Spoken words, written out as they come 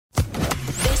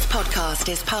podcast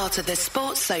is part of the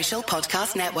Sports Social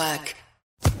Podcast Network.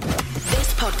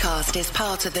 This podcast is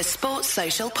part of the Sports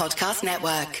Social Podcast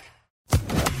Network.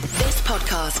 This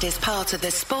podcast is part of the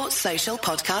Sports Social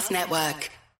Podcast Network.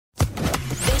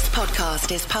 This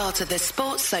podcast is part of the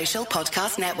Sports Social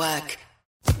Podcast Network.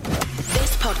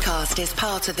 This podcast is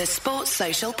part of the Sports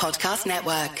Social Podcast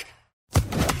Network.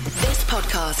 This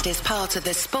podcast is part of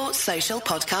the Sports Social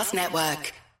Podcast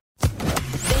Network.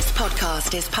 This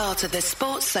podcast is part of the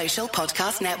Sports Social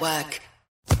Podcast Network.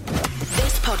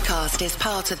 This podcast is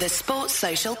part of the Sports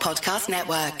Social Podcast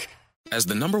Network. As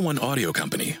the #1 audio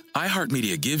company,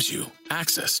 iHeartMedia gives you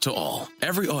access to all.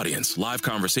 Every audience, live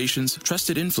conversations,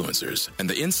 trusted influencers, and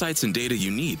the insights and data you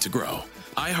need to grow.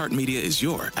 iHeartMedia is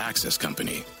your access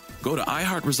company. Go to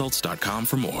iHeartResults.com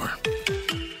for more.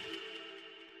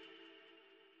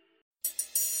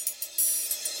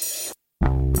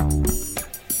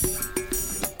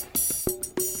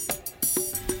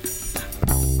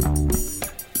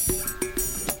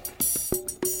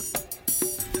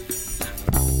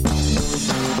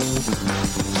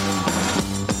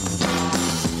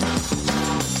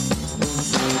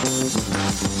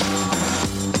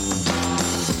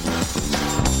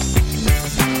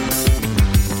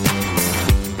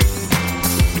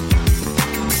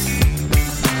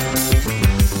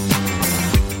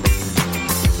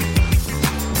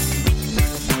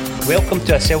 Welcome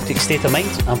to A Celtic State of Mind.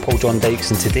 I'm Paul John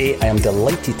Dykes, and today I am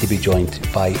delighted to be joined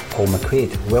by Paul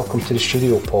McQuade. Welcome to the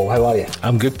studio, Paul. How are you?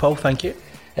 I'm good, Paul, thank you.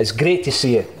 It's great to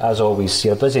see you, as always.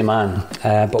 You're a busy man,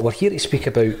 but we're here to speak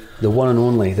about the one and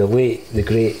only, the late, the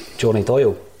great Johnny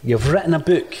Doyle. You've written a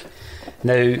book.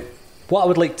 Now, what I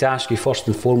would like to ask you first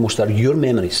and foremost are your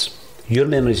memories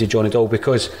of Johnny Doyle,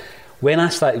 because when I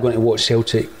started going to watch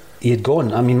Celtic, he had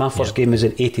gone. I mean, my first game was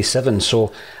in 87,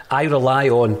 so I rely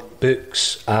on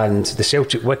books and the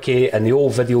Celtic Wiki and the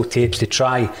old videotapes to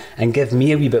try and give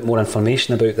me a wee bit more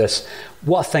information about this,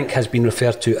 what I think has been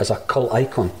referred to as a cult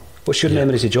icon. What's your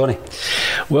memories of Johnny?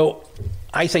 Well,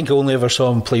 I think I only ever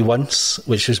saw him play once,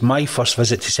 which was my first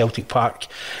visit to Celtic Park.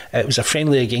 It was a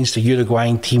friendly against the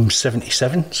Uruguayan team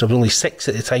 77, so I was only 6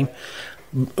 at the time.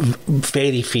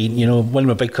 Very faint, you know. One of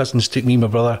my big cousins took me, my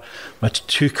brother, my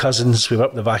 2 cousins. We were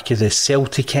up the back of the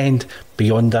Celtic end,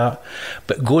 beyond that.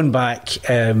 But going back,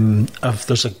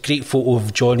 there's a great photo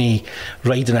of Johnny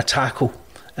riding a tackle,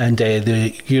 and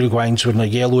the Uruguayans were in a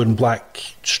yellow and black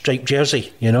striped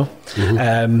jersey, you know.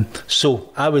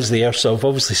 So I was there, so I've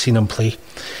obviously seen him play.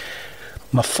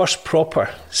 My first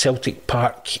proper Celtic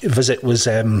Park visit was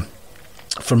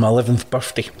for my 11th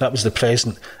birthday. That was the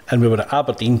present, and we were at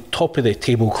Aberdeen, top of the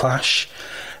table clash,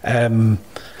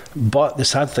 but the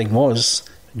sad thing was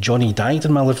Johnny died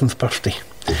on my 11th birthday,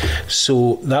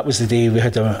 so that was the day we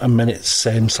had a minute's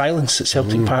silence at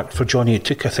Celtic Park for Johnny. It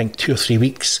took, I think, 2 or 3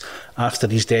 weeks after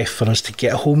his death for us to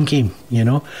get a home game, you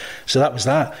know. So that was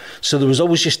that. So there was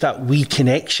always just that wee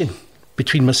connection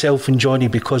between myself and Johnny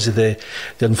because of the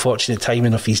unfortunate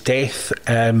timing of his death,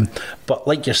 but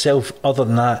like yourself, other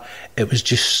than that, it was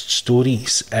just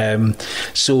stories.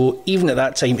 So even at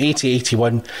that time,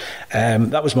 80-81,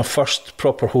 that was my first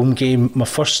proper home game. My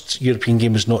first European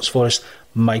game was Notts Forest.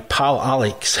 My pal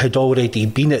Alex had already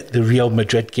been at the Real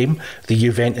Madrid game, the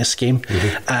Juventus game,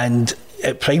 and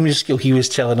at primary school he was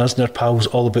telling us and our pals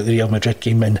all about the Real Madrid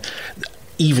game. And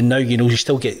even now, you know, you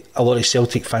still get a lot of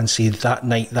Celtic fans say that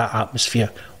night, that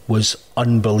atmosphere was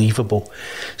unbelievable.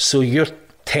 So you're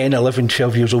 10, 11,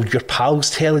 12 years old, your pals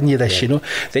telling you this, you know.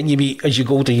 Then you meet, as you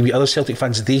go older, you meet other Celtic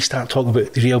fans, they start talking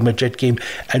about the Real Madrid game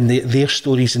and their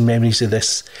stories and memories of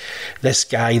this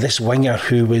guy, this winger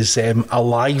who was a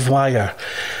live wire.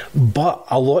 But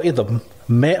a lot of them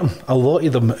met him, a lot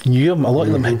of them knew him, a lot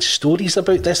of them had stories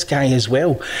about this guy as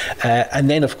well, and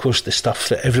then of course the stuff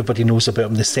that everybody knows about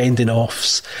him, the sending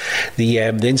offs, the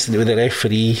incident with the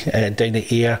referee down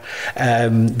at Ayr,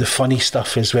 the funny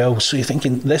stuff as well. So you're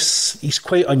thinking he's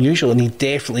quite unusual, and he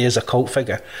definitely is a cult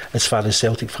figure as far as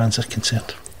Celtic fans are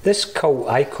concerned. This cult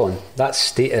icon, that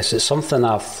status, it's something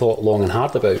I've thought long and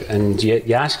hard about, and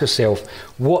you ask yourself,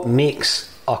 what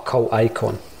makes a cult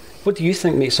icon? What do you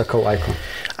think makes a cult icon?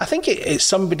 I think it's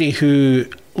somebody who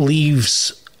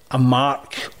leaves a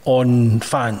mark on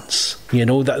fans. You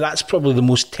know, that's probably the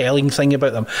most telling thing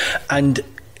about them. And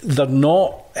they're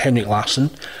not Henrik Larsson.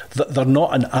 They're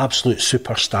not an absolute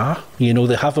superstar. You know,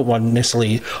 they haven't won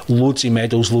necessarily loads of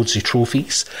medals, loads of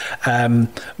trophies.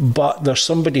 But they're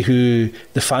somebody who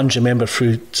the fans remember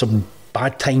through some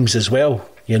bad times as well.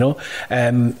 You know,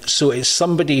 so it's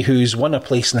somebody who's won a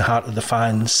place in the heart of the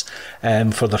fans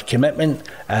for their commitment,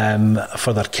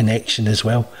 for their connection as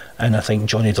well. And I think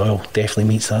Johnny Doyle definitely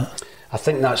meets that. I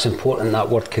think that's important, that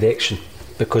word connection,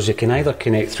 because they can either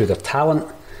connect through their talent,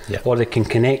 or they can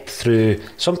connect through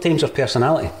sometimes their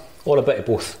personality, or a bit of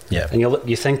both. Yeah. And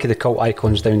you think of the cult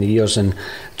icons down the years, and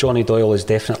Johnny Doyle is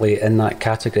definitely in that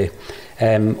category.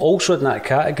 Also in that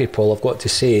category, Paul, I've got to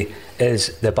say,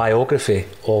 is the biography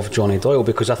of Johnny Doyle,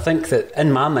 because I think that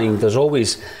in my mind there's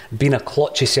always been a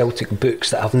clutch of Celtic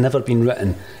books that have never been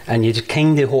written, and you just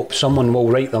kind of hope someone will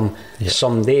write them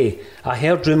someday. I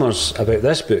heard rumours about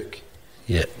this book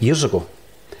years ago.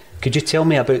 Could you tell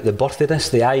me about the birth of this,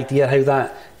 the idea, how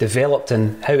that developed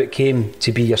and how it came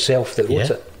to be yourself that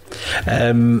wrote it?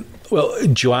 Well,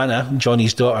 Joanna,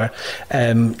 Johnny's daughter,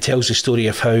 tells the story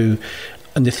of how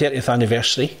on the 30th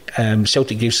anniversary,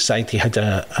 Celtic Grave Society had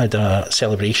a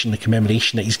celebration, a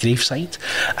commemoration at his graveside,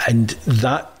 and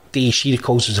that day she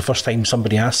recalls was the first time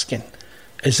somebody asking,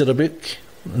 is there a book?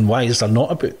 And why is there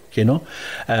not a book, you know?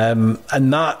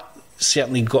 And that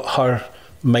certainly got her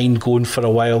mind going for a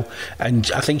while,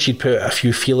 and I think she'd put out a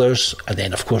few feelers, and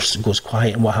then of course it goes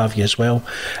quiet and what have you as well.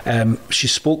 She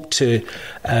spoke to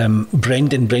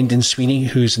Brendan Sweeney,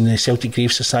 who's in the Celtic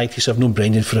Grave Society, so I've known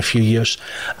Brendan for a few years,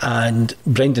 and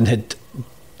Brendan had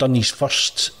done his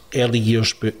first early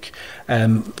years book,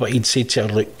 but he'd said to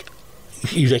her, look,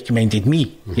 he recommended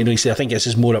me, you know, he said, I think this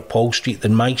is more at Paul Street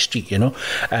than my street, you know.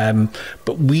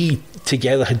 But we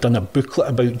together had done a booklet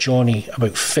about Johnny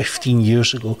about 15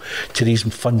 years ago to raise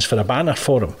funds for a banner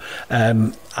for him,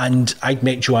 and I'd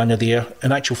met Joanna there.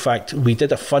 In actual fact, we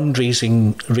did a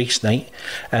fundraising race night.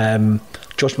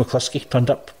 George McCluskey turned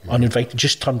up uninvited,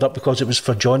 just turned up because it was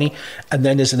for Johnny, and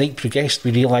then as the night progressed we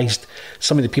realised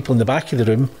some of the people in the back of the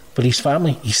room were his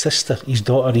family, his sister, his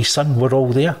daughter, his son were all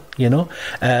there, you know.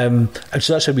 And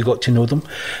so that's how we got to know them,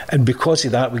 and because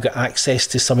of that we got access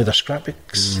to some of their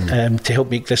scrapbooks to help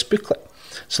make this booklet.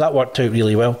 So that worked out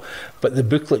really well, but the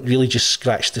booklet really just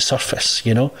scratched the surface,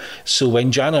 you know. So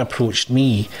when Jana approached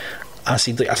me, I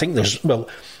said, I think the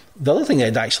other thing that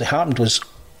had actually happened was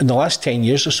in the last 10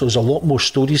 years or so, there's a lot more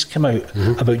stories come out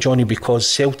about Johnny, because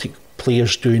Celtic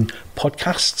players doing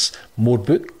podcasts, more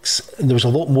books, and there was a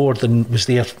lot more than was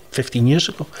there 15 years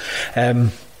ago.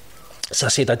 So I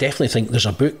said, I definitely think there's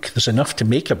a book, there's enough to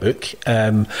make a book,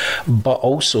 but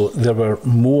also there were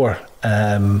more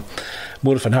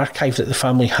of an archive that the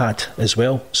family had as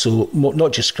well. So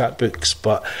not just scrapbooks,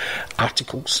 but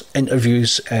articles,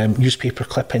 interviews, newspaper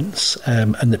clippings,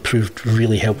 and that proved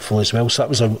really helpful as well. So that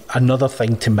was another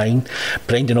thing to mine.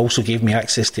 Brendan also gave me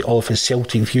access to all of his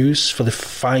Celtic views for the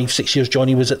 5-6 years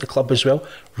Johnny was at the club as well.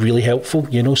 Really helpful,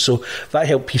 you know, so that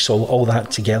helped piece all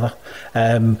that together.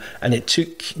 And it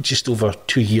took just over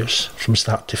 2 years from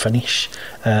start to finish.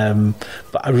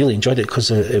 But I really enjoyed it because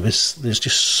there's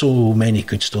just so many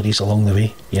good stories along the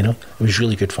way, you know. It was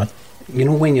really good fun. You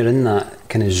know, when you're in that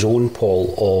kind of zone,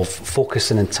 Paul, of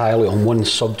focusing entirely on one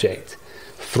subject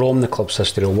from the club's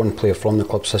history, or one player from the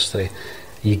club's history,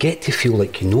 you get to feel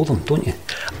like you know them, don't you?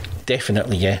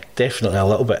 Definitely, yeah, definitely a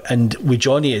little bit. And with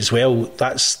Johnny as well,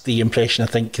 that's the impression I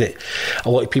think that a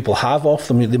lot of people have of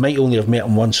them. They might only have met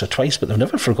him once or twice, but they've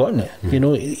never forgotten it. You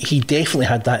know, he definitely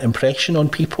had that impression on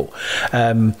people.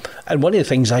 And one of the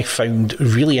things I found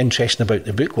really interesting about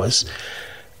the book was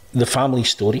the family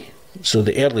story. So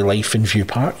the early life in View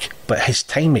Park, but his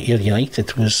time at Ayr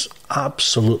United was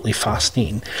absolutely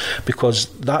fascinating, because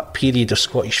that period of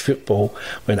Scottish football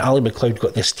when Ali McQuade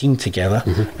got this team together,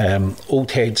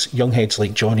 old heads, young heads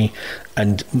like Johnny,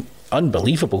 and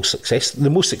unbelievable success, the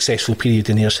most successful period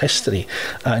in Ayr's history,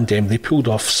 and they pulled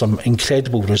off some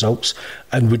incredible results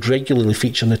and would regularly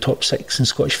feature in the top 6 in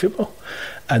Scottish football.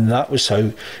 And that was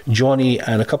how Johnny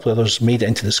and a couple of others made it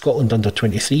into the Scotland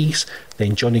under-23s.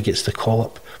 Then Johnny gets the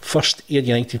call-up. First Ayr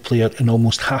United player in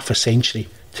almost half a century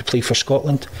to play for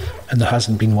Scotland, and there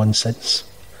hasn't been one since.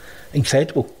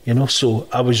 Incredible, you know. So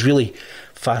I was really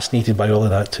fascinated by all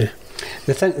of that too.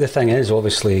 The thing is,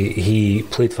 obviously, he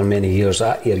played for many years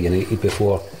at Ayr United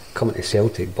before coming to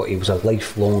Celtic, but he was a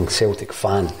lifelong Celtic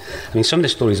fan. I mean, some of the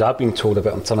stories I've been told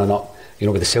about him turning up, you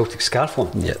know, with the Celtic scarf on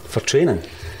for training.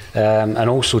 And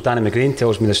also Danny McGrain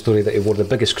tells me the story that he wore the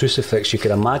biggest crucifix you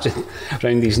could imagine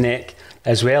around his neck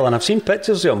as well, and I've seen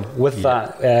pictures of him with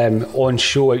that on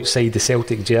show outside the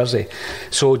Celtic jersey.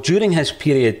 So during his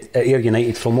period at Ayr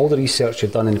United, from all the research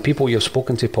you've done and the people you've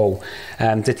spoken to, Paul,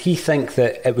 did he think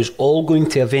that it was all going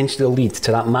to eventually lead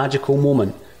to that magical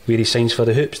moment where he signs for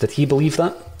the Hoops? Did he believe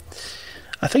that?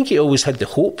 I think he always had the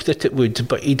hope that it would,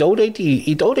 but he'd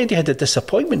already had a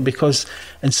disappointment, because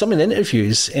in some of the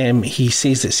interviews he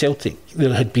says that Celtic,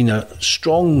 there had been a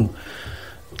strong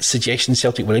suggestion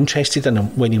Celtic were interested in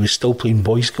him when he was still playing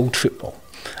boys' gold football.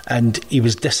 and he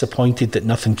was disappointed that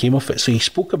nothing came of it. So he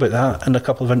spoke about that in a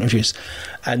couple of interviews,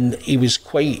 and he was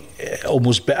quite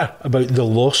almost bitter about the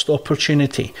lost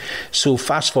opportunity. So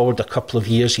fast forward a couple of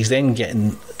years, he's then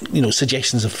getting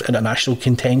suggestions of international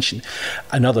contention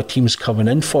and other teams coming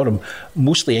in for him,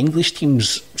 mostly English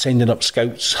teams sending up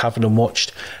scouts, having him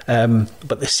watched,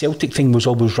 but the Celtic thing was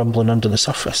always rumbling under the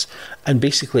surface, and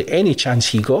basically any chance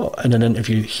he got in an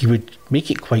interview, he would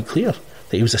make it quite clear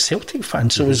that he was a Celtic fan.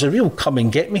 So it was a real come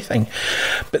and get me thing.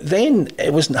 But then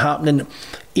it wasn't happening.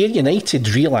 Ayr United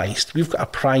realised we've got a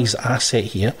prize asset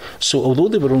here, so although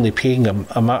they were only paying him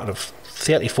a matter of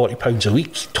 £30-40 a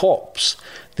week tops,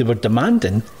 they were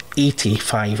demanding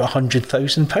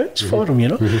 £85,000-100,000 for him,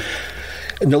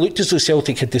 And it looked as though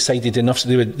Celtic had decided enough, so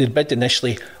they'd bid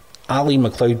initially. Ali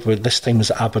McLeod this time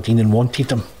was at Aberdeen and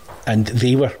wanted him, and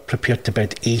they were prepared to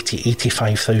bid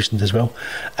 85,000 as well.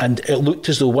 And it looked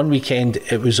as though one weekend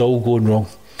it was all going wrong,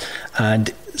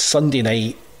 and Sunday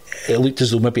night it looked as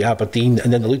though maybe Aberdeen,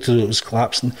 and then it looked as though it was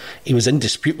collapsing. He was in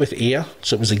dispute with Ayr,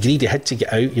 so it was agreed he had to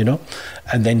get out,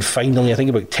 and then finally, I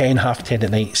think about 10:30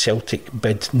 at night, Celtic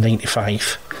bid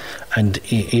 95, and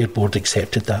Ayr board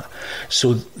accepted that.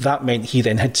 So that meant he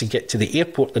then had to get to the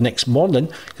airport the next morning,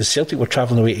 because Celtic were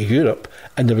travelling away to Europe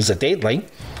and there was a deadline.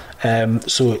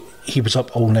 So he was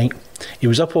up all night. He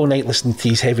was up all night listening to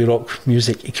his heavy rock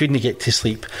music. He couldn't get to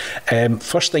sleep.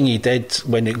 First thing he did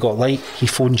when it got light, he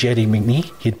phoned Jerry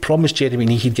McNee. He'd promised Jerry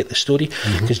McNee he'd get the story,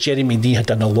 because Jerry McNee had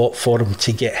done a lot for him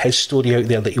to get his story out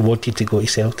there that he wanted to go to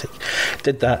Celtic.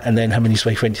 Did that, and then him and his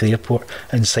wife went to the airport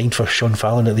and signed for Sean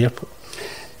Fallon at the airport.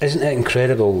 Isn't it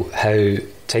incredible how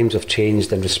times have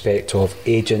changed in respect of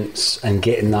agents and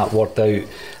getting that word out?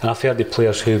 And I've heard of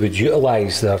players who would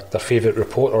utilise their favourite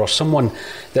reporter or someone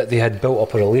that they had built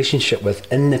up a relationship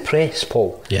with in the press,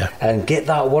 Paul, and get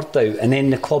that word out, and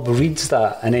then the club reads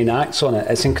that and then acts on it.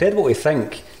 It's incredible to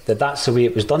think that that's the way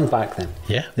it was done back then.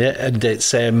 Yeah, and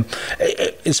it's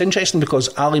interesting because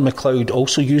Ali McLeod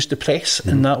also used the press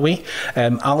in that way.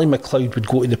 Ali McLeod would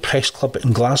go to the press club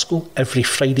in Glasgow every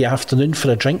Friday afternoon for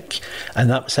a drink,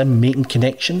 and that was him making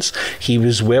connections. He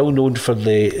was well known for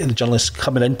the journalists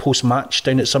coming in post-match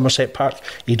down at Somerset Park.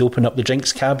 He'd open up the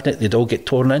drinks cabinet, they'd all get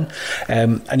torn in,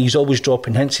 and he's always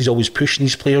dropping hints, he's always pushing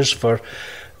his players for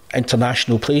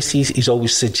international places. He's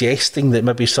always suggesting that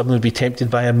maybe someone would be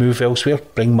tempted by a move elsewhere,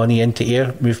 bring money into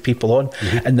Ayr, move people on,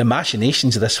 and the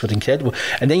machinations of this were incredible.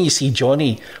 And then you see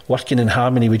Johnny working in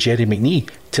harmony with Jerry McNee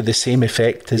to the same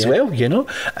effect as well,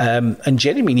 and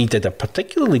Jerry McNee did a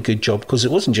particularly good job, because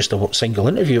it wasn't just a single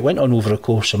interview, it went on over a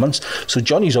course of months. So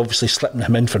Johnny's obviously slipping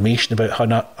him information about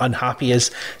how unhappy he is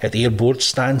at the Ayr board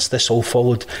stance. This all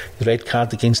followed the red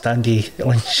card against Andy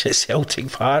Lynch at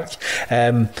Celtic Park,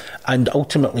 and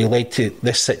ultimately led to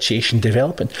this situation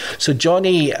developing. So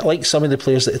Johnny, like some of the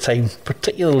players at the time,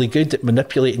 particularly good at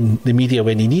manipulating the media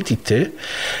when he needed to.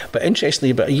 But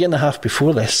interestingly, about a year and a half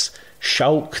before this,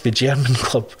 Schalke, the German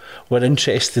club, were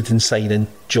interested in signing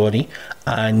Johnny,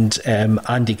 and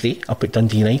Andy Gray up at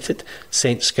Dundee United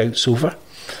sent scouts over.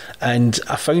 And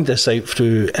I found this out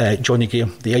through Johnny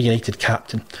Graham, the Ayr United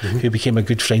captain, who became a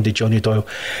good friend of Johnny Doyle.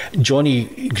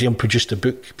 Johnny Graham produced a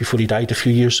book before he died a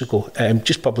few years ago,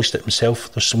 just published it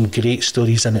himself. There's some great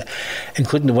stories in it,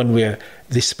 including the one where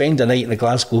they spend a night in a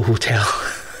Glasgow hotel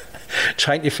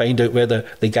trying to find out whether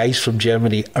the guys from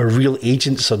Germany are real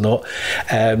agents or not.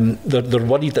 They're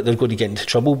worried that they're going to get into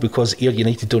trouble because Ayr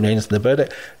United don't know anything about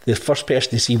it. The first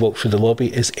person they see walk through the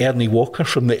lobby is Ernie Walker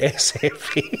from the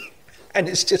SFA. And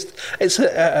it's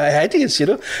hideous,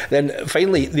 Then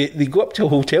finally they go up to a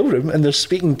hotel room and they're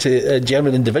speaking to a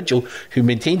German individual who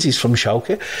maintains he's from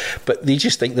Schalke, but they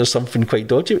just think there's something quite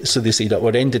dodgy. So they say that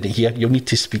we're ending it here, you'll need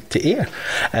to speak to Ayr.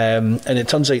 And it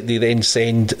turns out they then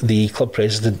send the club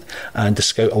president and the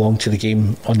scout along to the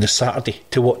game on the Saturday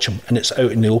to watch him, and it's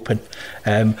out in the open.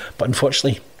 But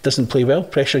unfortunately, doesn't play well.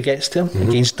 Pressure gets to him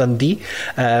against Dundee,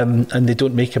 and they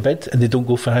don't make a bid, and they don't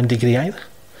go for Andy Gray either.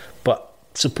 But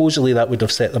supposedly that would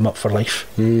have set them up for life,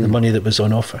 the money that was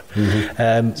on offer.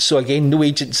 So again, no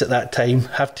agents at that time,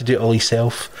 have to do it all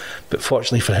himself, but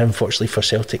fortunately for him, fortunately for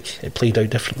Celtic, it played out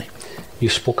differently. You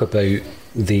spoke about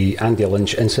the Andy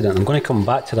Lynch incident. I'm going to come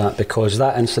back to that, because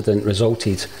that incident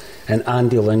resulted in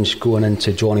Andy Lynch going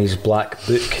into Johnny's black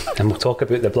book, and we'll talk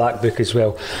about the black book as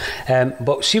well.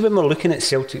 But see, when we're looking at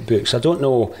Celtic books, I don't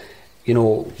know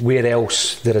where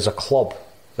else there is a club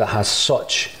that has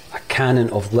such a canon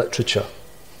of literature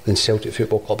than Celtic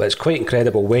Football Club. It's quite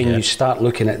incredible when you start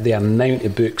looking at the amount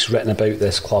of books written about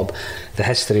this club, the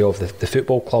history of the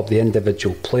football club, the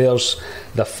individual players,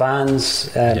 the fans,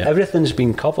 everything's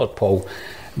been covered, Paul.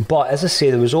 But as I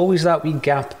say, there was always that wee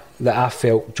gap that I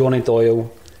felt Johnny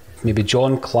Doyle maybe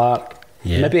John Clark,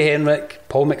 maybe Henrik,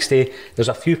 Paul McStay. There's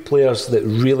a few players that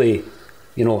really,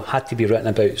 had to be written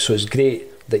about. So it's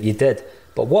great that you did.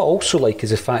 But what I also like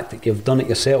is the fact that you've done it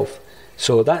yourself.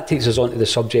 So that takes us on to the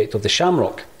subject of the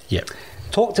Shamrock. Yeah.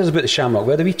 Talk to us about the Shamrock.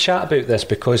 We had a wee chat about this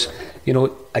because,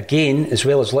 again, as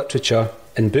well as literature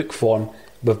in book form,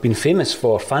 we've been famous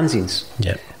for fanzines.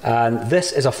 Yeah. And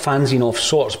this is a fanzine of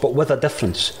sorts, but with a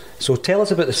difference. So tell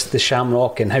us about the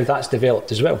Shamrock and how that's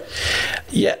developed as well.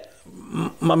 Yeah.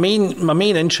 My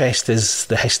main interest is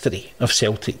the history of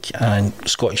Celtic and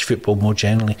Scottish football more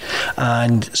generally,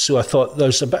 and so I thought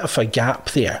there's a bit of a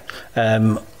gap there.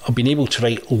 I've been able to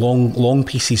write long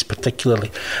pieces, particularly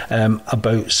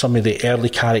about some of the early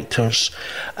characters,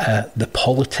 the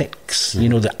politics,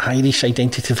 the Irish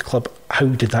identity of the club. How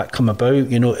did that come about?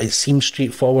 It seems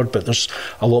straightforward, but there's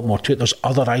a lot more to it. There's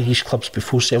other Irish clubs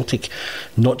before Celtic,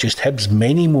 not just Hibs,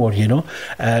 many more,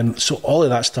 So all of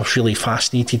that stuff really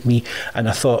fascinated me. And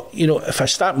I thought, if I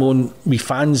start my own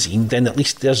fanzine, then at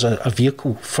least there's a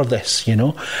vehicle for this,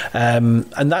 And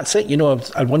that's it,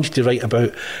 I wanted to write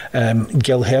about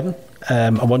Gil Hearn.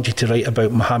 I wanted to write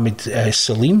about Mohammed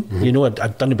Salim.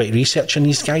 I'd done a bit of research on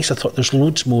these guys. I thought there's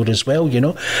loads more as well.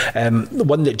 The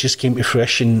one that just came to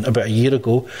fruition about a year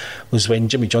ago was when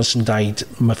Jimmy Johnson died.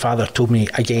 My father told me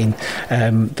again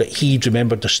that he'd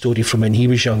remembered the story from when he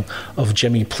was young of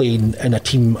Jimmy playing in a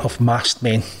team of masked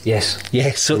men. Yes.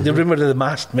 So the rumour of the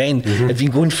masked men had been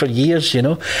going for years,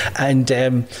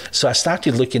 and so I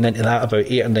started looking into that about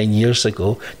 8 or 9 years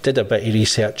ago. Did a bit of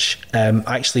research.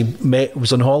 Actually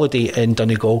was on holiday in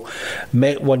Donegal,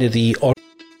 met one of the...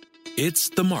 It's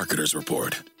the Marketer's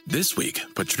Report. This week,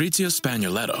 Patrizia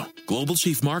Spagnoletto, Global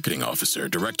Chief Marketing Officer,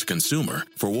 Direct-to-Consumer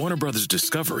for Warner Brothers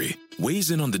Discovery, weighs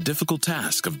in on the difficult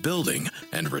task of building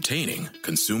and retaining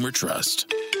consumer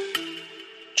trust.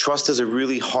 Trust is a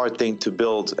really hard thing to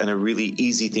build and a really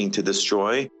easy thing to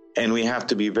destroy, and we have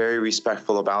to be very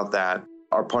respectful about that.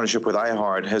 Our partnership with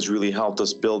iHeart has really helped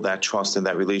us build that trust and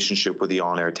that relationship with the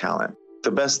on-air talent. The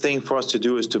best thing for us to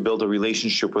do is to build a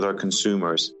relationship with our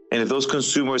consumers. And if those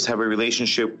consumers have a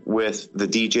relationship with the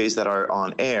DJs that are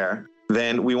on air,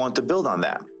 then we want to build on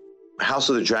that. House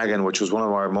of the Dragon, which was one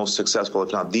of our most successful,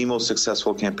 if not the most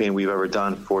successful campaign we've ever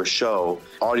done for a show,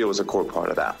 audio was a core part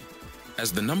of that.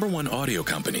 As the #1 audio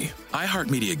company,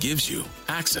 iHeartMedia gives you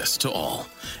access to all.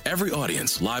 Every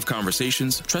audience, live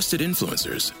conversations, trusted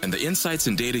influencers, and the insights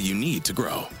and data you need to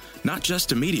grow. Not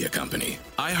just a media company,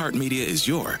 iHeartMedia is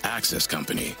your access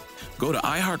company. Go to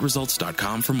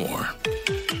iHeartResults.com for more.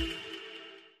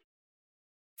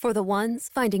 For the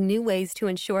ones finding new ways to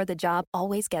ensure the job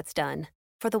always gets done.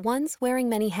 For the ones wearing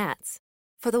many hats.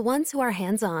 For the ones who are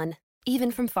hands-on, even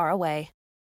from far away.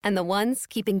 And the ones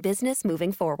keeping business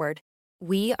moving forward.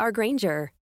 We are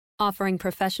Grainger, offering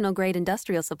professional-grade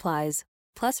industrial supplies,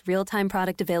 plus real-time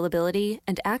product availability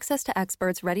and access to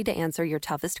experts ready to answer your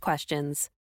toughest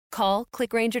questions. Call,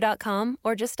 clickgrainger.com,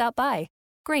 or just stop by.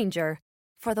 Grainger,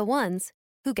 for the ones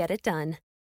who get it done.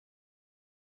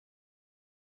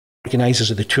 Organisers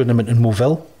of the tournament in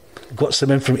Moville. Got some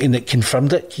information that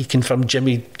confirmed it. He confirmed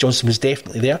Jimmy Johnson was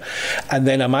definitely there. And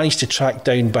then I managed to track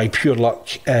down, by pure luck,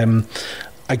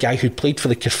 a guy who played for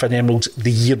the Caerphilly Emeralds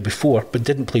the year before but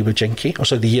didn't play with Jinky, or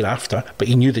sorry, the year after, but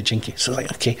he knew the Jinky. So I was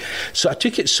like, okay. So I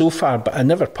took it so far, but I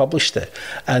never published it.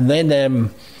 And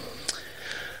then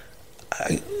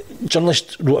a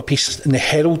journalist wrote a piece in the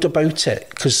Herald about it,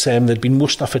 because there'd been more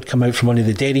stuff had come out from one of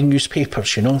the Derry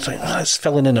newspapers, It's like, that's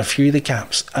filling in a few of the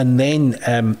gaps. And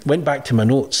then went back to my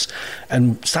notes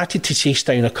and started to chase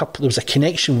down a couple. There was a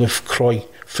connection with Croy,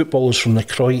 footballers from the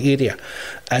Croy area,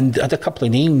 and I had a couple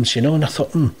of names, and I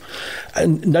thought,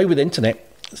 And now with the internet,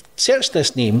 searched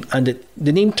this name, and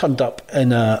the name turned up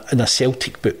in a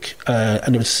Celtic book,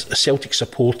 and it was a Celtic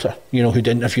supporter, who'd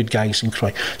interviewed guys in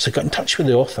Croy. So I got in touch with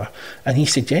the author, and he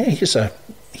said, yeah, here's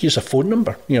a phone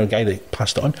number, a guy that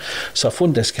passed it on. So I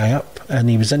phoned this guy up, and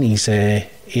he was in his early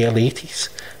 80s,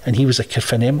 and he was a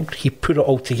Caerphilly Emerald. He put it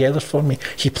all together for me.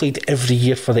 He played every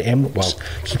year for the Emeralds.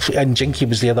 Wow. And Jinky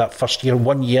was there that first year.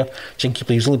 1 year, Jinky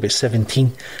played, he was only about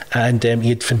 17, and he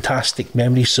had fantastic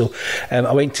memories. So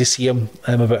I went to see him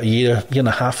about a year and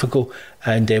a half ago,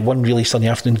 and one really sunny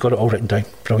afternoon, got it all written down.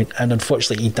 Brilliant. And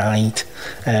unfortunately he died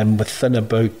within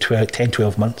about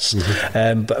 10-12 months.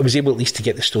 But I was able at least to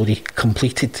get the story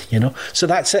completed, So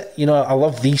that's it. I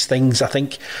love these things. I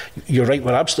think you're right,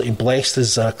 we're absolutely blessed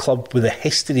as a club with a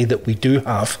history that we do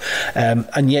have,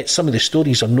 and yet some of the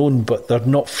stories are known but they're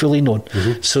not fully known.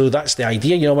 So that's the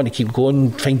idea, you know. I want to keep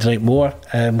going, finding out more,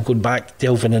 going back,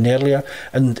 delving in earlier.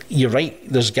 And you're right,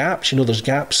 there's gaps, you know, there's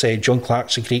gaps. John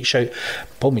Clark's a great shout.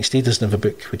 Paul McStay doesn't have a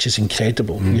book, which is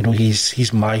incredible. You know,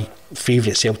 he's my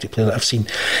favourite Celtic player that I've seen.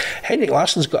 Henrik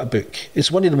Larsson's got a book.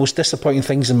 It's one of the most disappointing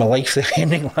things in my life, the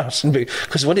Henrik Larsson book,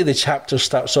 because one of the chapters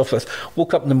starts off with,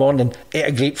 woke up in the morning, ate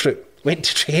a grapefruit, went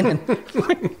to training.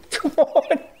 Come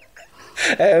on.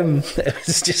 It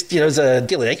was just, you know, as a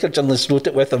Daily Record journalist wrote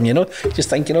it with him, you know, just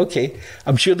thinking, okay,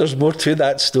 I'm sure there's more to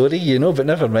that story, you know, but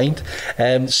never mind.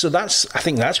 So I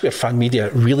think that's where fan media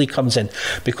really comes in,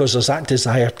 because there's that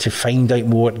desire to find out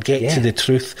more, get to the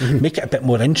truth, make it a bit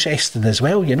more interesting as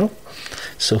well, you know.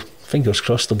 So fingers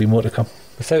crossed there'll be more to come.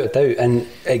 Without a doubt. And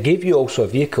it gave you also a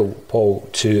vehicle, Paul,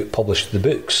 to publish the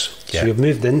books. So you've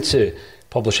moved into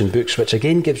publishing books, which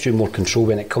again gives you more control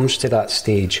when it comes to that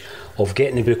stage of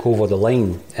getting the book over the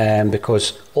line,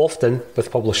 because often with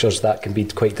publishers that can be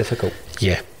quite difficult.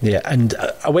 Yeah, and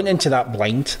I went into that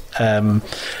blind. The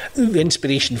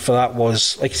inspiration for that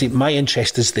was, like I say, my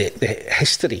interest is the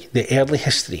history, the early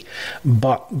history.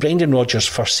 But Brendan Rodgers'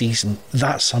 first season,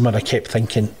 that summer I kept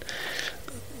thinking,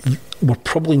 we're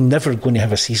probably never going to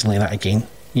have a season like that again.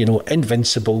 You know,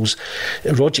 Invincibles,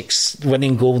 Rodgers'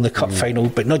 winning goal in the cup final,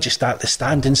 but not just that, the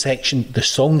standing section, the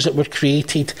songs that were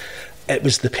created, it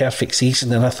was the perfect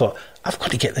season. And I thought, I've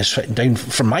got to get this written down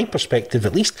from my perspective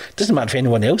at least. It doesn't matter if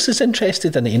anyone else is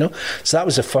interested in it, you know. So that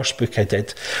was the first book I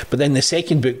did. But then the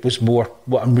second book was more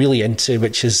what I'm really into,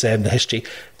 which is the history,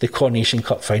 the Coronation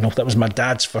Cup final. That was my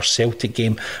dad's first Celtic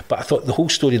game. But I thought the whole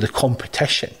story of the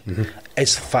competition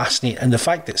is fascinating. And the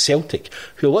fact that Celtic,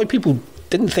 who a lot of people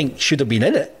didn't think should have been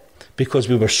in it because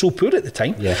we were so poor at the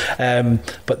time,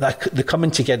 but the coming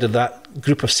together, that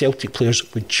group of Celtic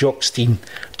players with Jock Stein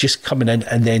just coming in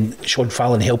and then Sean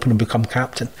Fallon helping him become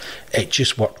captain, it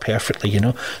just worked perfectly, you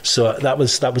know. So that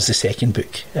was the second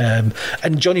book, and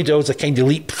Johnny Doyle's a kind of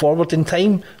leap forward in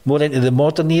time, more into the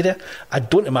modern era. I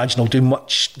don't imagine I'll do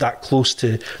much that close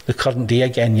to the current day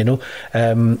again, you know.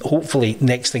 Hopefully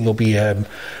next thing will be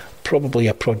probably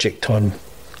a project on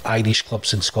Irish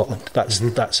clubs in Scotland.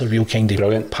 That's a real kind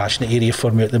of passionate area for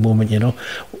me at the moment, you know.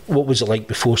 What was it like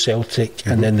before Celtic,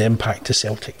 and then the impact of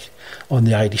Celtic on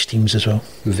the Irish teams as well.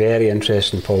 Very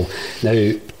interesting, Paul.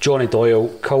 Now, Johnny Doyle,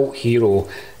 cult hero,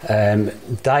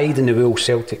 died in the wool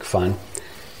Celtic fan.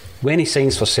 When he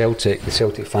signs for Celtic, the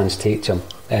Celtic fans take to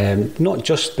him, not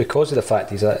just because of the fact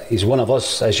he's one of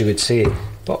us, as you would say,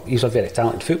 but he's a very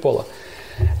talented footballer.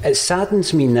 It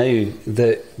saddens me now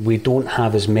that we don't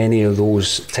have as many of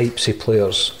those types of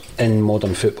players in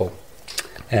modern football.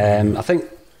 I think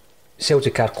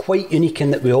Celtic are quite unique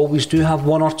in that we always do have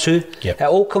one or two. It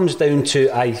all comes down to,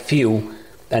 I feel,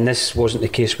 and this wasn't the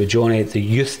case with Johnny, the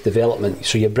youth development.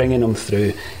 So you're bringing them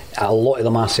through. A lot of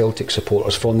them are Celtic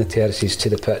supporters from the terraces to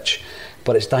the pitch.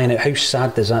 But it's dying out. How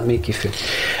sad does that make you feel?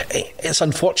 It's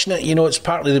unfortunate, you know. It's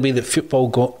partly the way that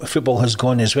football has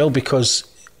gone as well, because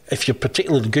if you're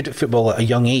particularly good at football at a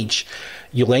young age,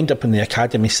 you'll end up in the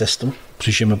academy system,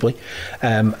 presumably,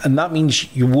 and that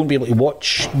means you won't be able to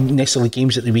watch necessarily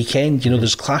games at the weekend. You know,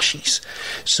 there's clashes.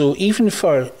 So even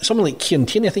for someone like Kieran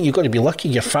Tierney, I think you've got to be lucky.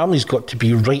 Your family's got to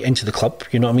be right into the club,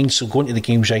 you know what I mean? So going to the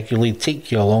games regularly,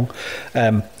 take you along,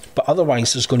 but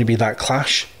otherwise there's going to be that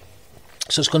clash.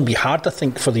 So it's going to be hard, I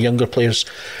think, for the younger players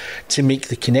to make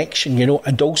the connection, you know.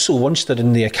 And also, once they're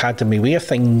in the academy way of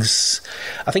things,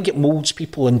 I think it moulds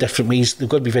people in different ways. They've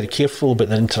got to be very careful about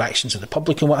their interactions with the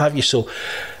public and what have you. So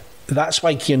that's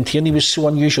why Kieran Tierney was so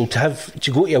unusual to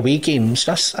go to away games.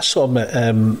 I saw him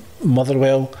at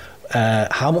Motherwell,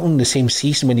 Hamilton the same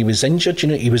season when he was injured. You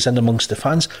know, he was in amongst the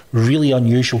fans. Really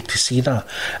unusual to see that.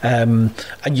 And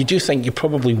you do think you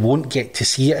probably won't get to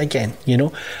see it again, you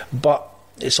know. But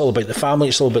it's all about the family,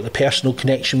 it's all about the personal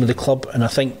connection with the club, and I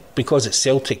think because it's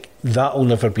Celtic, that'll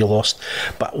never be lost.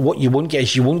 But what you won't get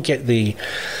is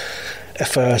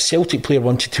if a Celtic player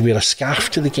wanted to wear a scarf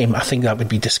to the game, I think that would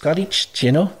be discouraged,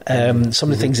 you know.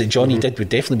 Some of the things that Johnny did would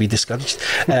definitely be discouraged.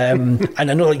 And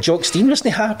I know, like, Jock Stein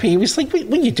wasn't happy. He was like,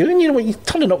 what are you doing? You know, you're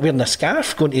turning up wearing a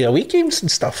scarf, going to away games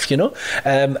and stuff, you know.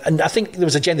 And I think there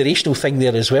was a generational thing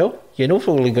there as well, you know,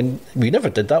 for like, we never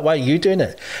did that, why are you doing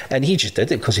it? And he just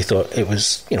did it because he thought it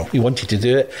was, you know, he wanted to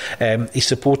do it. He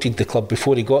supported the club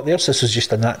before he got there, so this was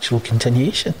just a natural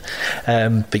continuation.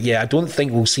 But yeah, I don't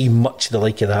think we'll see much of the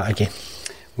like of that again.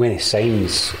 When he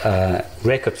signs,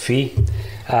 record fee,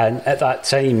 and at that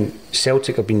time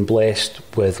Celtic have been blessed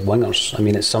with wingers. I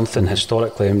mean, it's something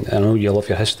historically, I know you love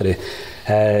your history,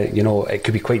 you know, it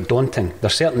could be quite daunting.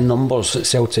 There's certain numbers at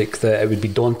Celtic that it would be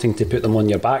daunting to put them on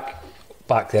your back,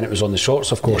 back then it was on the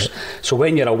shorts, of course. So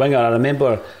when you're a winger, I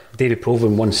remember David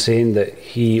Provan once saying that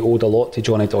he owed a lot to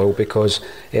Johnny Doyle, because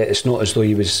it's not as though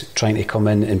he was trying to come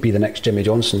in and be the next Jimmy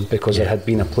Johnson, because there had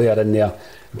been a player in there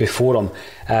before him.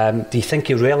 Do you think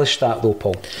he relished that though,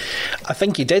 Paul? I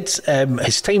think he did.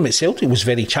 His time at Celtic was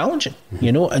very challenging,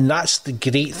 you know, and that's the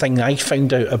great thing I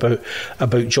found out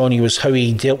about Johnny, was how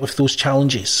he dealt with those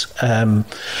challenges.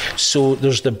 So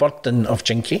there's the burden of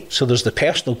Jinky, so there's the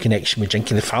personal connection with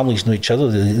Jinky. The families know each other,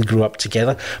 they grew up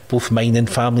together, both mine and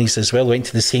families as well, went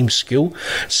to the same school.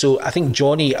 So I think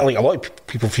Johnny, like a lot of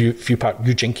people view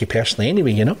Jinky personally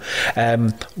anyway, you know.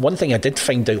 One thing I did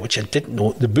find out, which I didn't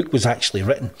know, the book was actually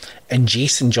written, and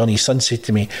Jason, Johnny's son, said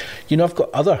to me, you know, I've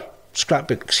got other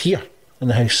scrapbooks here in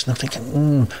the house, and I'm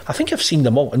thinking, I think I've seen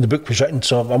them all, and the book was written,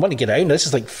 so I want to get it out. This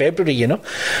is like February, you know,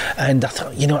 and I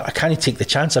thought, you know, I can't take the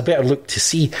chance, I better look to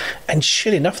see. And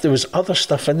sure enough, there was other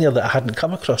stuff in there that I hadn't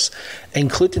come across,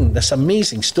 including this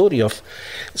amazing story of,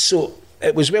 so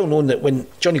it was well known that when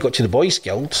Johnny got to the Boys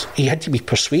Guild, he had to be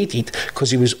persuaded,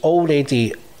 because he was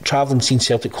already travelling, seeing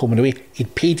Celtic home and away.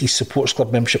 He'd paid his supporters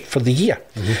club membership for the year,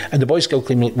 and the Boys Guild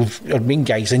claimed, like, our main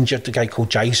guy's injured, a guy called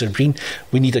Jizer Breen,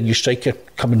 we need a new striker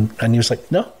coming. And he was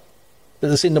like, no,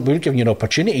 they're saying that we're giving you an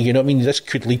opportunity, you know what I mean, this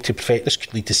could lead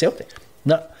to Celtic.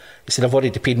 No, he said, I've already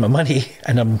paid my money,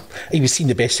 and he was seen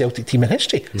the best Celtic team in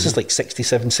history. This is like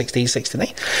 67, 68,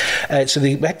 69. So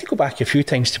we had to go back a few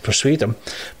times to persuade him,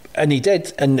 and he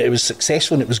did, and it was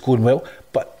successful and it was going well,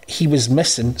 but he was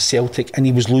missing Celtic and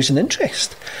he was losing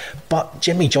interest. But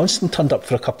Jimmy Johnson turned up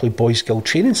for a couple of Boys Guild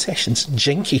training sessions.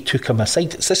 Jinky took him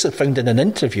aside, this I found in an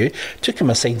interview, took him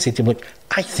aside and said to him, look,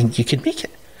 I think you could make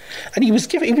it. And he was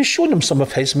showing him some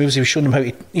of his moves, he was showing him how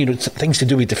to, you know, things to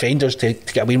do with defenders to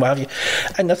get away and what have you.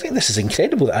 And I think this is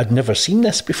incredible that I'd never seen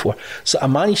this before. So I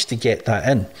managed to get that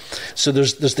in. So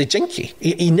there's the Jinky.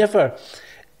 He never...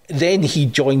 Then he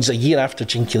joins a year after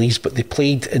Jinky leaves, but they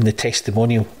played in the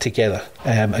testimonial together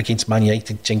against Man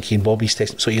United, Jinky and Bobby's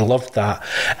testimonial. So he loved that.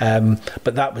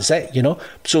 But that was it, you know.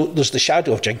 So there's the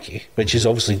shadow of Jinky, which is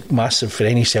obviously massive for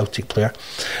any Celtic player,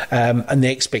 and the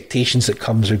expectations that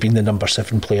comes with being the number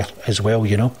 7 player as well,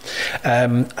 you know.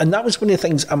 And that was one of the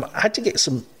things I had to get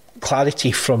some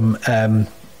clarity from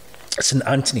St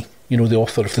Anthony, you know, the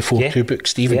author of the 4-2 book,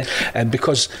 Stephen,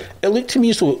 because it looked to me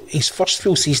as though his first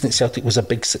full season at Celtic was a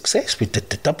big success. We did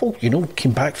the double, you know,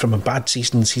 came back from a bad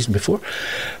season the season before.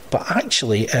 But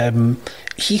actually,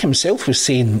 he himself was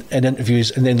saying in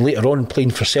interviews, and then later on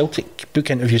playing for Celtic, book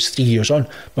interviews 3 years on,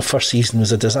 my first season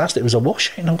was a disaster, it was a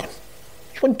washout. And I'm going,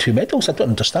 he won 2 medals, I don't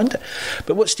understand it.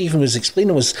 But what Stephen was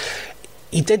explaining was,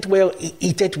 he did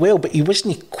well, but he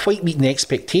wasn't quite meeting the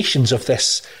expectations of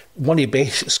this, one of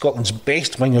Scotland's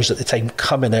best wingers at the time,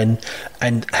 coming in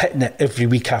and hitting it every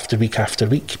week after week after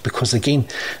week, because again,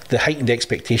 the heightened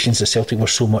expectations of Celtic were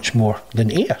so much more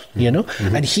than Ayr, you know.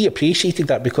 And he appreciated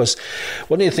that, because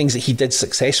one of the things that he did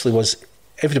successfully was,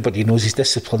 everybody knows his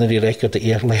disciplinary record at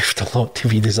Ayr left a lot to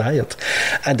be desired.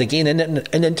 And again,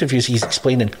 in interviews he's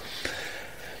explaining,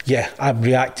 yeah, I'm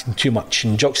reacting too much,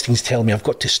 and Jockstein's telling me I've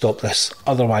got to stop this,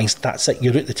 otherwise that's it,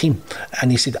 you're out the team.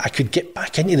 And he said I could get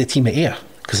back into the team at Ayr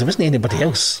because there wasn't anybody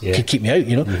else who could keep me out,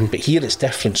 you know. But here it's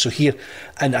different. So here,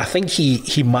 and I think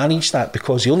he managed that,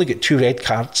 because he only got 2 red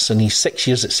cards in his 6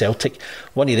 years at Celtic.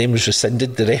 One of them was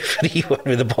rescinded, the referee went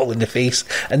with the ball in the face,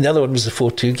 and the other one was the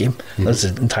 4-2 game. That was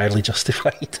entirely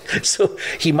justified. So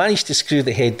he managed to screw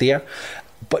the head there.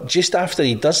 But just after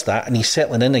he does that and he's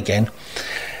settling in again,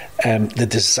 the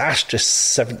disastrous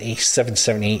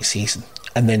 77-78 season,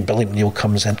 and then Billy McNeill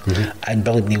comes in, and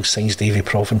Billy McNeill signs Davy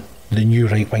Provan, the new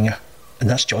right winger, and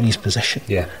that's Johnny's position.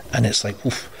 And it's like,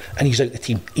 oof. And he's out the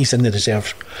team, he's in the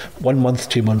reserves 1 month,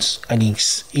 2 months, and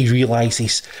he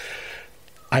realises,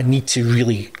 I need to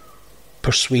really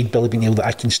persuade Billy McNeill that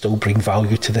I can still bring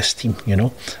value to this team, you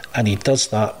know. And he does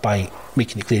that by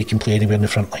making it clear he can play anywhere in the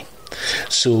front line.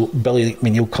 So Billy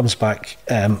McNeill comes back,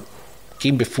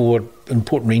 game before,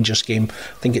 important Rangers game,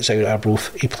 I think it's out at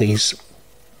Arbroath, he plays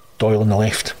Doyle on the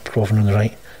left, Provan on the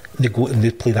right. They go and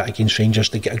they play that against Rangers,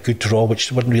 they get a good draw, which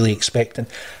they weren't really expecting.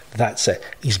 That's it,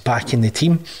 he's back in the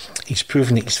team, he's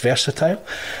proven that he's versatile.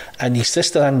 And his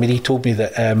sister Anne-Marie told me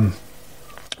that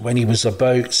when he was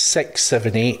about 6,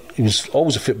 7, 8, he was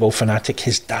always a football fanatic.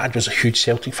 His dad was a huge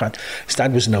Celtic fan. His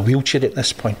dad was in a wheelchair at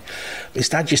this point. But his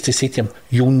dad used to say to him,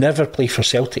 you'll never play for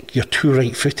Celtic, you're too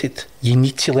right-footed. You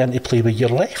need to learn to play with your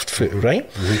left foot, right?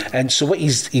 And so what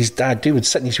his dad do, would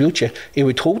sit in his wheelchair, he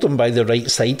would hold him by the right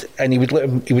side, and he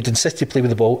would insist to play with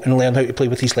the ball and learn how to play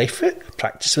with his left foot.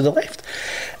 practice with the left.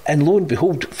 And lo and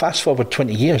behold, fast forward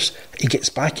 20 years, he gets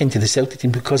back into the Celtic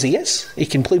team because he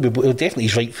can play with, well, definitely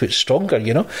his right foot's stronger,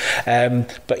 you know,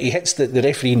 but he hits the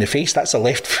referee in the face, that's a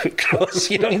left foot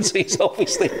cross, you know, and so he's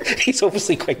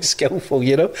obviously quite skillful,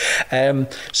 you know.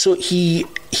 So he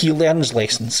learns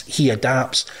lessons, he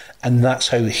adapts, and that's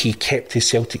how he kept his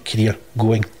Celtic career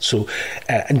going. So,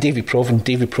 and Davy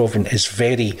Provan is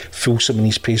very fulsome in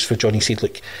his praise for Johnny. He said,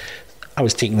 look, I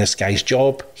was taking this guy's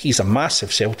job. He's a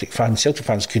massive Celtic fan. Celtic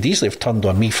fans could easily have turned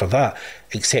on me for that,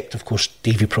 except, of course,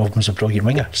 Davy Provan was a brilliant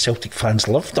winger. Celtic fans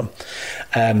loved him.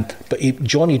 But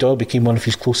Johnny Doyle became one of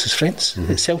his closest friends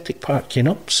at Celtic Park, you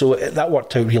know. So that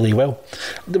worked out really well.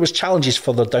 There was challenges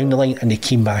further down the line, and he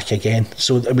came back again.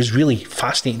 So it was really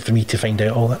fascinating for me to find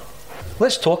out all that.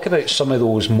 Let's talk about some of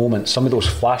those moments, some of those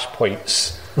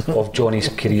flashpoints of Johnny's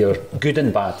career, good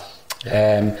and bad.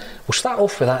 We'll start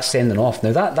off with that sending off.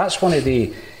 Now that's one of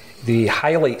the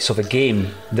highlights of a game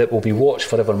that will be watched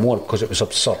forevermore because it was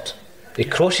absurd. He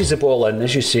crosses the ball in,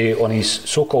 as you say, on his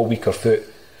so-called weaker foot.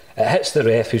 It hits the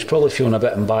ref, who's probably feeling a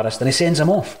bit embarrassed, and he sends him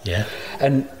off. Yeah.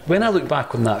 And when I look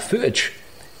back on that footage,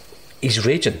 he's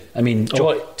raging. I mean,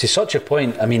 to such a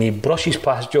point, I mean, he brushes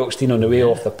past Jock Stein on the way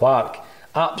off the park,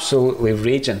 absolutely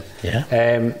raging.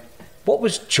 Yeah. What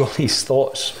was Johnny's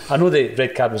thoughts? I know the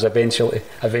red card was eventually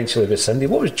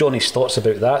rescinded. What was Johnny's thoughts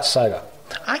about that saga?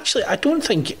 Actually, I don't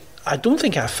think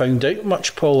I found out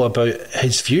much, Paul, about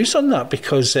his views on that,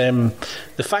 because the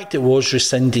fact it was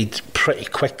rescinded pretty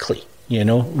quickly, you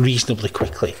know, reasonably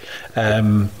quickly,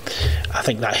 I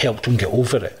think that helped him get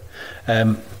over it.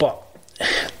 But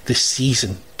the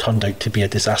season turned out to be a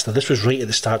disaster. This was right at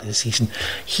the start of the season.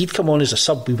 He'd come on as a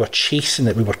sub, we were chasing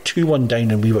it, we were 2-1 down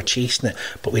and we were chasing it,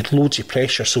 but we had loads of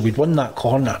pressure, so we'd won that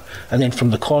corner, and then from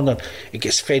the corner it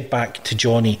gets fed back to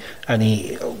Johnny, and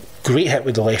he great hit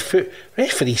with the left foot.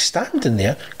 Referee standing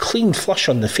there, clean flush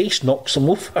on the face, knocks him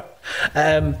over.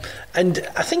 And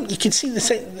I think you could see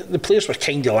the players were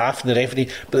kind of laughing at the referee,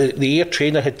 but the air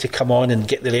trainer had to come on and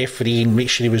get the referee and make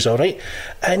sure he was all right.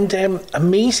 And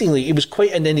amazingly, he was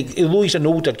quite although he's an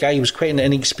older guy, he was quite an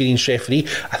inexperienced referee.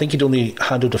 I think he'd only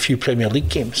handled a few Premier League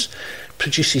games.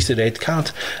 Produces the red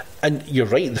card. And you're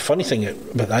right, the funny thing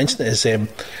about that incident is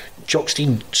Jock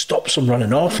Stein stops him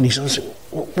running off, and he's like,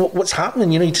 what's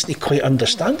happening? You know, he doesn't quite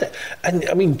understand it. And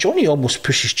I mean, Johnny almost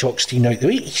pushes Jock Stein out the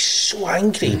way. He's so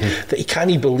angry that he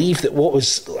can't believe that what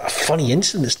was a funny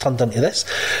incident has turned into this.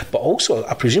 But also,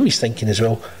 I presume he's thinking as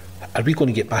well, are we going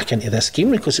to get back into this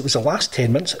game? Because it was the last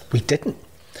 10 minutes, we didn't.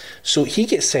 So he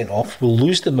gets sent off, we'll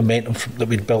lose the momentum that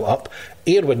we'd built up,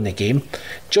 Ayr win the game,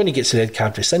 Johnny gets the red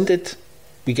card rescinded,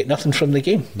 we get nothing from the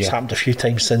game. It's happened a few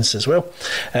times since as well.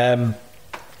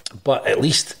 But at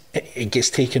least it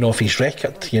gets taken off his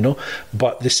record, you know.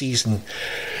 But the season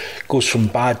goes from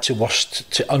bad to worst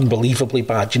to unbelievably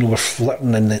bad. You know, we're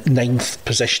flirting in the 9th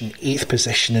position, 8th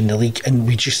position in the league, and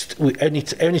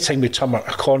any time we turn a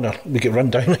corner, we get run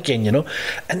down again, you know.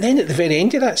 And then at the very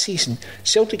end of that season,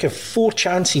 Celtic have 4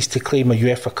 chances to claim a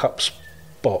UEFA Cup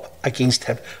spot against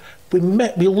him. We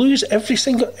lose every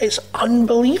single. It's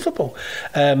unbelievable.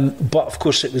 But of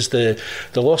course, it was the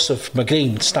loss of McQuade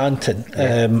and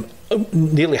Stanton.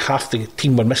 Nearly half the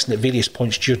team were missing at various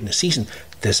points during the season.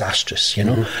 Disastrous, you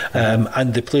know.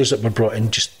 And the players that were brought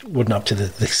in just weren't up to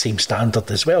the same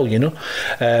standard as well, you know.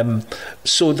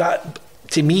 So that,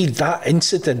 to me, that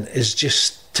incident is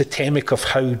just totemic of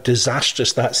how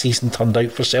disastrous that season turned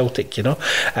out for Celtic, you know.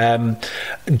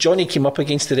 Johnny came up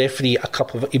against the referee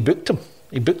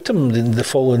he booked him in the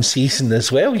following season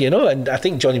as well, you know, and I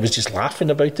think Johnny was just laughing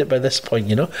about it by this point,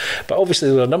 you know. But obviously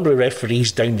there were a number of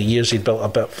referees down the years he'd built a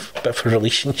bit of a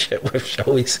relationship with,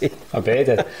 shall we say. I bet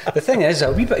it. The thing is,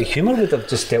 a wee bit of humour would have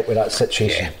just dealt with that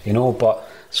situation, you know, but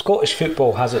Scottish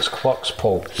football has its quirks,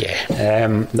 Paul.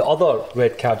 The other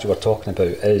red card you were talking about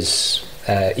is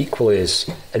equally as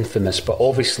infamous, but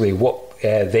obviously what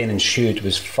then ensued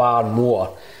was far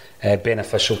more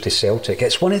beneficial to Celtic.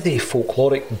 It's one of the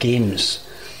folkloric games.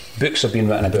 Books have been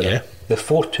written about it. The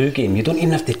 4-2 game. You don't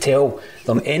even have to tell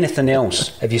them anything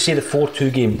else. If you say the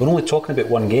 4-2 game, we're only talking about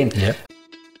one game.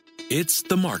 It's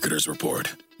the Marketer's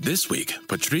Report. This week,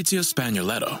 Patrizio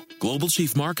Spagnoletto, Global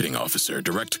Chief Marketing Officer,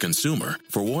 Direct to Consumer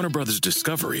for Warner Brothers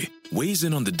Discovery, weighs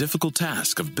in on the difficult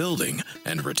task of building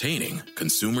and retaining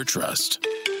consumer trust.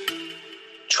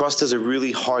 Trust is a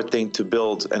really hard thing to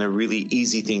build and a really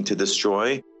easy thing to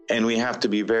destroy. And we have to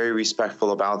be very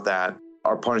respectful about that.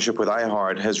 Our partnership with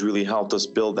iHeart has really helped us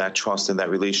build that trust and that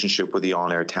relationship with the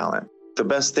on-air talent. The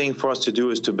best thing for us to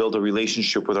do is to build a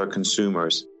relationship with our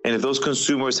consumers. And if those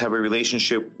consumers have a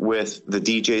relationship with the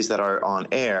DJs that are on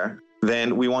air,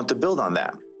 then we want to build on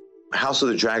that. House of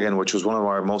the Dragon, which was one of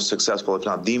our most successful, if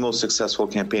not the most successful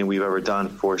campaign we've ever done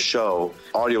for a show,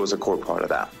 audio was a core part of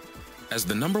that. As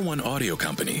the #1 audio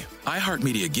company,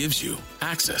 iHeartMedia gives you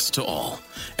access to all.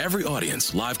 Every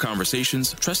audience, live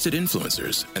conversations, trusted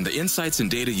influencers, and the insights and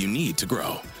data you need to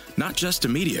grow. Not just a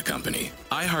media company,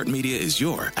 iHeartMedia is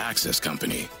your access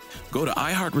company. Go to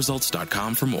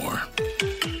iHeartResults.com for more.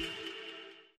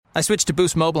 I switched to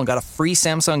Boost Mobile and got a free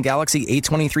Samsung Galaxy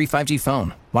A23 5G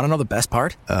phone. Want to know the best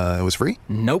part? It was free?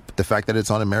 Nope. The fact that it's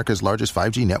on America's largest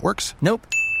 5G networks? Nope.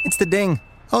 It's the ding.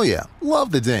 Oh yeah,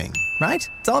 love the ding. Right?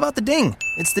 It's all about the ding.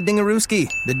 It's the dingarooski,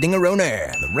 the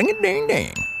dingarona, the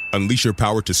ring-a-ding-ding. Unleash your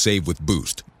power to save with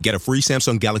Boost. Get a free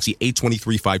Samsung Galaxy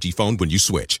A23 5G phone when you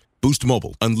switch. Boost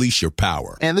Mobile. Unleash your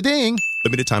power. And the ding.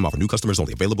 Limited time offer. New customers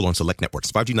only. Available on select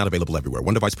networks. 5G not available everywhere.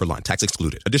 One device per line. Tax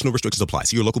excluded. Additional restrictions apply.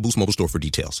 See your local Boost Mobile store for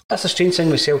details. That's a strange thing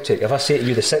with Celtic. If I say to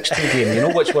you the 6-2 game, you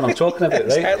know which one I'm talking about,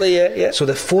 right? Exactly, yeah. So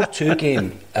the 4-2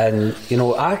 game, and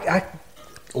I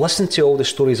listened to all the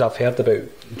stories I've heard about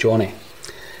Johnny,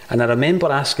 and I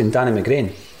remember asking Danny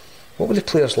McGrain, what were the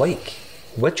players like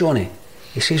with Johnny?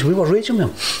 He says, we were raging with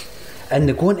him. And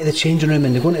they go into the changing room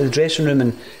and they go into the dressing room,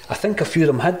 and I think a few of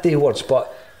them had day words,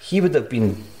 but he would have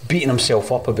been beating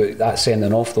himself up about that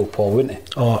sending off though, Paul, wouldn't he?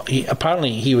 Oh,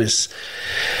 apparently he was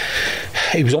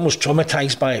almost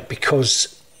traumatised by it,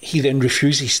 because he then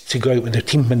refuses to go out with the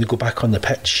team when they go back on the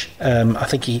pitch. I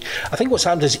think what's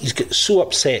happened is he's got so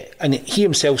upset, and he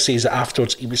himself says that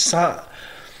afterwards he was sat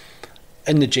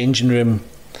in the changing room.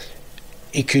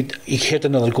 He heard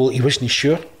another goal. He wasn't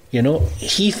sure.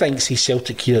 He thinks his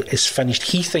Celtic year is finished.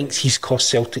 He thinks he's cost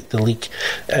Celtic the league.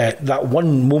 That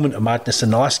one moment of madness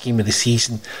in the last game of the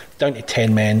season, down to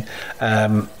 10 men,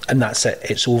 and that's it,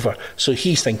 it's over. So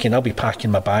he's thinking, I'll be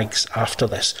packing my bags after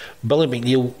this. Billy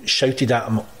McNeil shouted at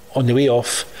him on the way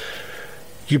off,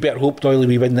 you better hope, Doyle,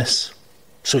 we win this.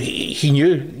 So he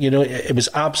knew, it was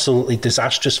absolutely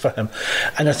disastrous for him.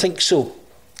 And I think so,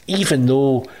 even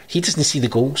though he doesn't see the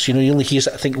goals, he only hears,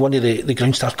 I think, one of the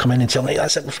ground staff come in and tell him,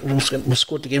 that's it, we've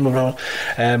scored the game. But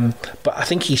I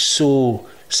think he's so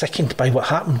sickened by what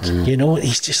happened.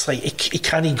 He's just like, he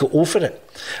can't go over it.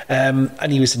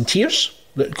 And he was in tears,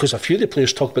 because a few of the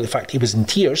players talked about the fact he was in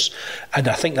tears, and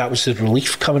I think that was the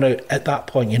relief coming out at that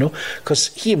point,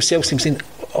 because he himself seems saying,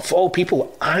 of all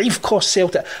people, I've cost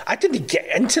Celtic. I didn't get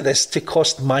into this to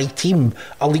cost my team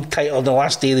a league title on the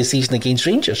last day of the season against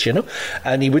Rangers,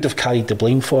 and he would have carried the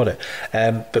blame for it.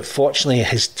 But fortunately,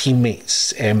 his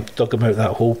teammates dug him out of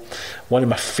that hole. One of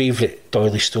my favourite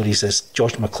Doyle stories is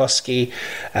George McCluskey.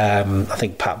 I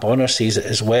think Pat Bonner says it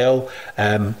as well.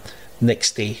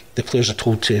 Next day, the players are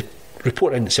told to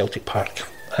report in at Celtic Park.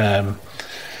 And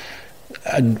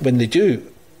when they do,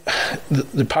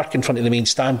 the park in front of the main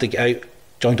stand, they get out.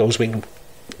 John Doyle's waiting,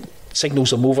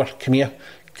 signals him over, come here,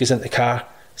 goes into the car,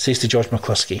 says to George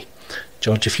McCluskey,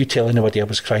 George, if you tell anybody I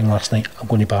was crying last night, I'm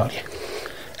going to batter you.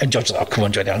 And George's like, oh, come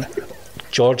on, Johnny.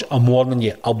 George, I'm warning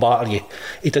you, I'll batter you.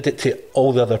 He did it to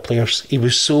all the other players. He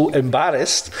was so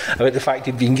embarrassed about the fact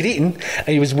he'd been greeting, and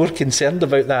he was more concerned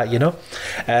about that,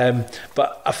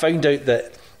 But I found out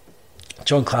that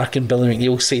John Clark and Billy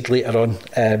McNeil said later on,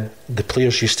 the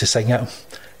players used to sing at him,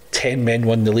 10 men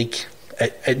won the league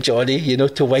at Johnny,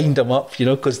 to wind him up,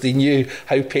 because they knew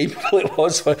how painful it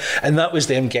was and that was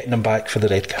them getting him back for the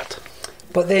red card.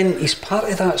 But then he's part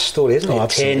of that story, isn't he?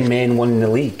 Absolutely. 10 men won the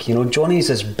league.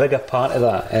 Johnny's as big a part of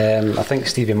that. I think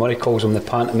Stevie Murray calls him the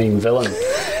pantomime villain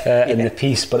in the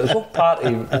piece, but it's all part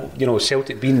of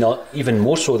Celtic being not even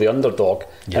more so the underdog,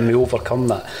 and we overcome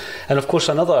that. And of course,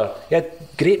 he had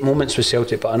great moments with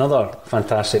Celtic, but another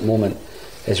fantastic moment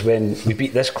is when we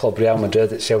beat this club, Real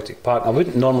Madrid, at Celtic Park. I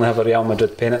wouldn't normally have a Real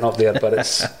Madrid pennant up there, but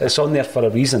it's on there for a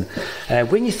reason.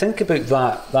 When you think about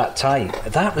that tie,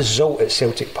 that result at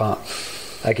Celtic Park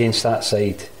against that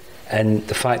side, and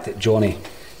the fact that Johnny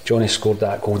scored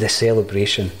that goal, the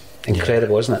celebration,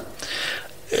 incredible, isn't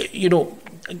it?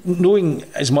 Knowing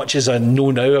as much as I know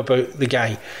now about the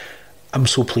guy, I'm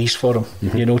so pleased for him.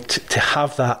 To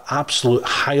have that absolute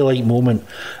highlight moment,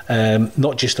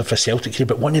 not just of a Celtic career,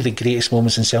 but one of the greatest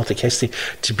moments in Celtic history,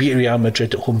 to beat Real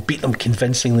Madrid at home, beat them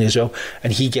convincingly as well,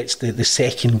 and he gets the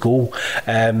second goal.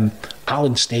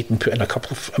 Alan Snedden put in a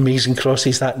couple of amazing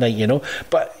crosses that night,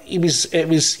 but he was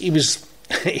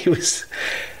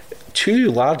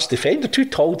two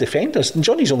tall defenders, and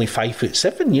Johnny's only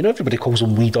 5'7". Everybody calls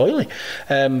him Wee Doyley,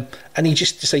 and he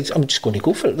just decides, I'm just going to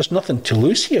go for it. There's nothing to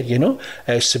lose here,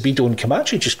 Sabido and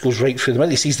Camacho just goes right through the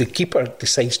middle. He sees the keeper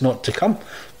decides not to come.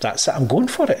 That's it, I'm going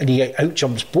for it, and he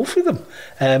outjumps both of them.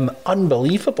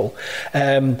 Unbelievable.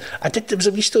 There was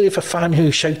a wee story of a fan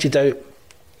who shouted out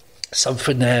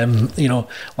something,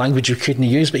 language we couldn't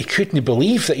use, but he couldn't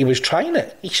believe that he was trying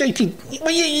it. He shouted,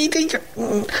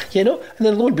 and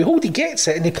then lo and behold, he gets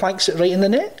it and he planks it right in the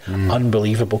net.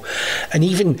 Unbelievable. And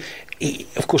even,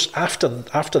 of course, after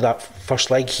that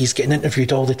first leg, he's getting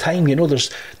interviewed all the time.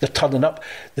 They're turning up.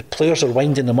 The players are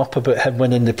winding him up about him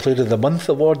winning the Player of the Month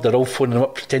award. They're all phoning him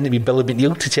up, pretending to be Billy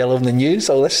McNeil to tell him the news,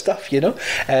 all this stuff,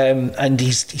 And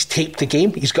he's taped the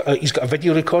game. He's got a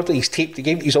video recorder. He's taped the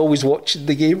game. He's always watching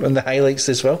the game and the highlights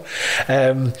as well.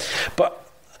 But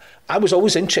I was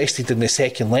always interested in the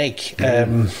second leg.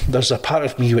 There's a part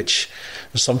of me which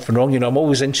there's something wrong. I'm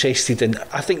always interested in.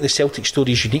 I think the Celtic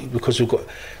story is unique because we've got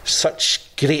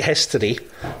such great history.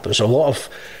 There's a lot of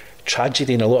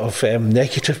tragedy and a lot of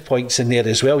negative points in there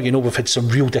as well. We've had some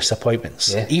real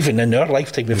disappointments. Yeah. Even in our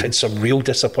lifetime, we've had some real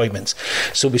disappointments.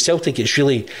 So with Celtic, it's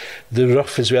really the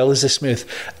rough as well as the smooth.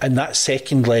 And that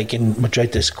second leg in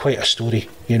Madrid is quite a story,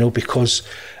 because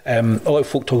a lot of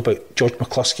folk talk about George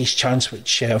McCluskey's chance,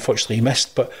 which unfortunately he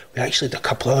missed, but we actually had a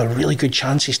couple of other really good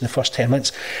chances in the first 10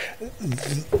 minutes.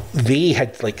 They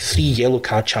had like 3 yellow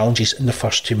card challenges in the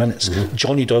first 2 minutes.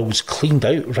 Johnny Doyle was cleaned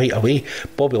out right away.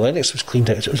 Bobby Lennox was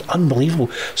cleaned out. It was unbelievable.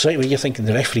 So right away you're thinking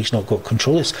the referee's not got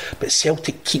control of this, but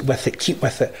Celtic keep with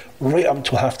it right up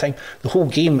until half time. The whole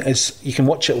game is, you can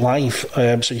watch it live,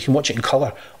 so you can watch it in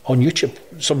colour on YouTube.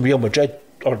 Some Real Madrid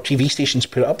or TV stations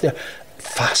put it up there.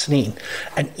 Fascinating.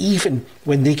 And even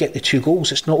when they get the 2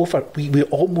 goals, it's not over. We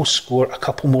almost score a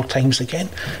couple more times again.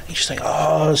 You just think,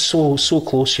 so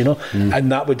close,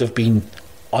 and that would have been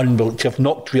unbelievable. To have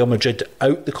knocked Real Madrid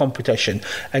out the competition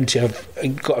and to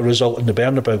have got a result in the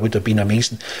Bernabeu would have been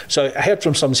amazing. So I heard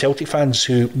from some Celtic fans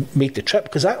who made the trip,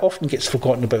 because that often gets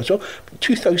forgotten about as well.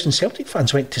 2,000 Celtic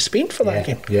fans went to Spain for that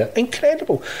game. Yeah.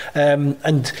 Incredible.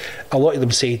 And a lot of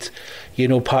them said,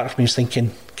 part of me was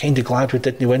thinking, kind of glad we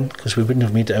didn't win, because we wouldn't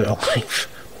have made it out alive.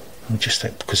 And just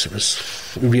think, because it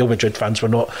was, Real Madrid fans were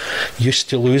not used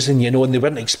to losing, and they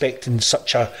weren't expecting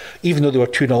even though they were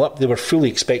 2-0 up, they were fully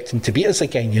expecting to beat us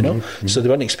again, so they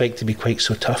weren't expected to be quite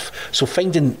so tough. So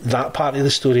finding that part of the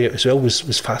story out as well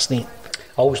was fascinating.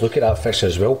 I always look at that fixture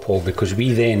as well, Paul, because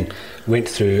we then went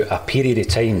through a period of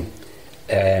time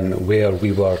where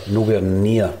we were nowhere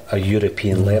near a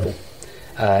European level.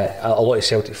 A lot of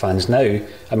Celtic fans now,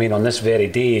 on this very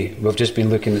day, we've just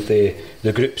been looking at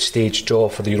the group stage draw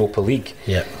for the Europa League.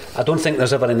 Yeah. I don't think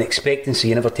there's ever an expectancy,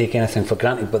 you never take anything for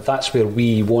granted, but that's where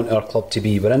we want our club to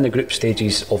be. We're in the group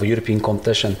stages of a European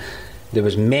competition. There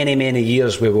was many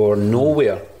years where we were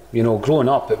nowhere. Growing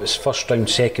up, it was first round,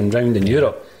 second round in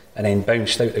Europe, and then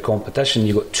bounced out the competition.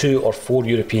 You got 2 or 4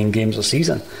 European games a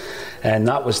season. And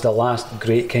that was the last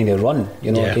great kind of run,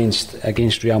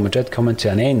 against Real Madrid coming to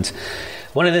an end.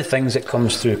 One of the things that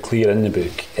comes through clear in the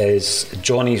book is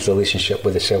Johnny's relationship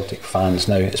with the Celtic fans.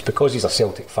 Now, it's because he's a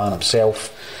Celtic fan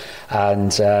himself,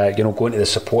 and going to the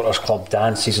supporters club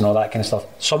dances and all that kind of stuff,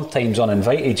 sometimes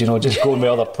uninvited, just going with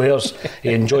other players. He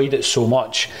enjoyed it so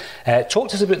much. Talk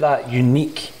to us about that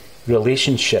unique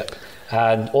relationship,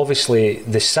 and obviously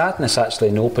the sadness actually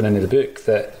in the opening of the book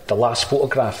that the last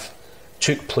photograph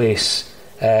took place,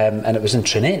 and it was in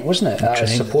Trinent, wasn't it? At a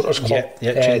supporters club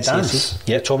dance.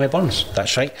 Yeah, Tommy Burns.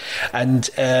 That's right. And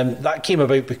that came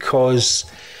about because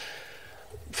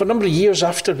for a number of years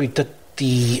after we did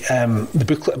the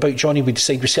booklet about Johnny, we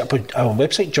decided we set up a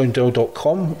website,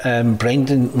 johndoyle.com.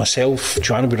 Brendan, myself,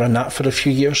 Joanna, we ran that for a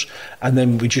few years, and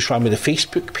then we just ran with a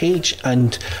Facebook page,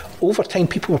 and over time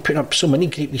people were putting up so many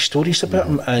great wee stories about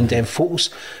him and photos,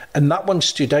 and that one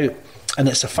stood out. And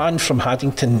it's a fan from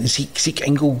Haddington, Zeke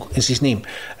Ingle is his name,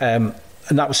 and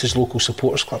that was his local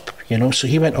supporters club, so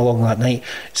he went along that night.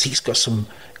 Zeke's got some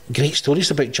great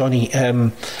stories about Johnny.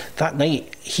 That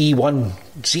night Zeke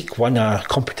won a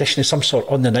competition of some sort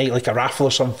on the night, like a raffle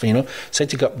or something, said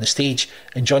to go up on the stage,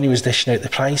 and Johnny was dishing out the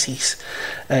prizes,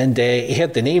 and he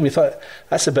heard the name. He thought,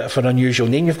 that's a bit of an unusual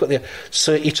name you've got there.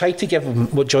 So he tried to give him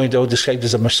what Johnny Doyle described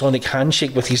as a Masonic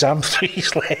handshake with his arm through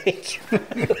his leg.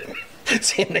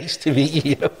 Saying nice to meet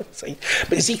you,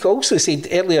 But Zeke also said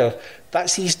earlier that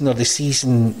season, or the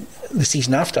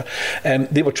season after,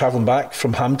 they were travelling back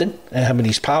from Hampden, him and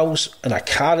his pals, in a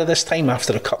car at this time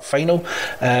after a cup final,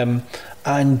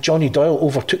 and Johnny Doyle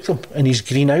overtook them in his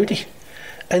green Audi,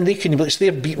 and they couldn't believe it. So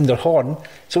they're beating their horn.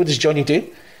 So what does Johnny do?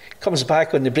 Comes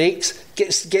back on the brakes,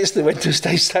 gets the windows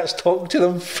down, starts talking to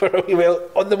them for a wee while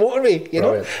on the motorway.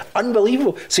 Brilliant.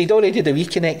 Unbelievable. So he'd already had a wee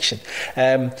connection,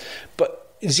 but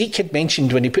Zeke had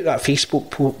mentioned when he put that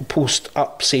Facebook post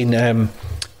up saying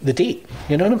the date,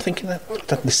 and I'm thinking that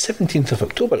the 17th of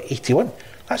October 81,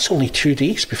 That's only 2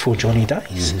 days before Johnny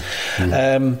dies.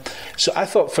 So I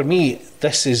thought, for me,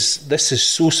 this is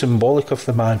so symbolic of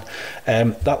the man.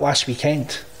 That last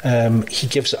weekend, he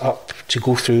gives it up to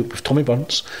go through with Tommy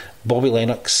Burns, Bobby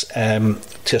Lennox,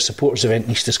 to a supporters event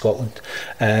in East of Scotland,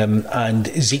 and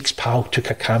Zeke's pal took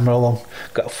a camera along,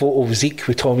 got a photo of Zeke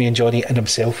with Tommy and Johnny, and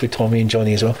himself with Tommy and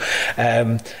Johnny as well.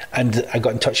 And I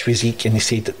got in touch with Zeke, and he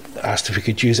said, asked if we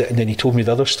could use it, and then he told me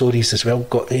the other stories as well,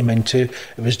 got them in too.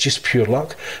 It was just pure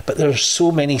luck. But there are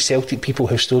so many Celtic people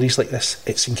who have stories like this.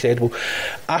 It's incredible.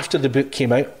 After the book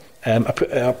came out, I put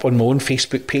it up on my own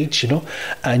Facebook page,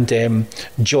 and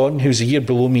John, who's a year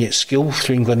below me at school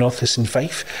through in Glenorthus and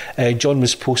Fife, John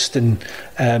was posting,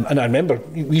 and I remember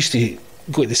we used to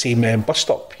go to the same bus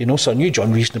stop, so I knew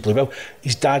John reasonably well.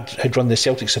 His dad had run the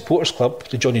Celtic Supporters Club,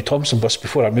 the Johnny Thompson bus,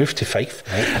 before I moved to Fife.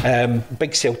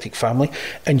 Big Celtic family,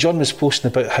 and John was posting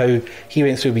about how he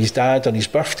went through with his dad on his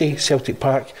birthday, Celtic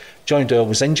Park. Johnny Doyle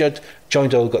was injured. Johnny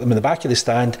Doyle got them in the back of the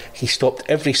stand. He stopped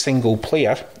every single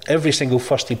player, every single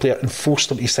first team player, and forced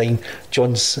them to sign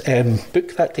John's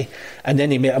book that day. And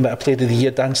then he met him at a Player of the Year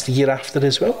dance the year after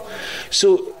as well.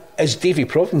 So, as Davy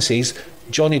Providence says,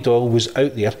 Johnny Doyle was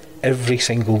out there every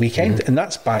single weekend, and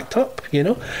that's backed up,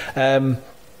 And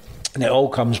it all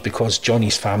comes because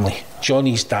Johnny's family.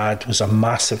 Johnny's dad was a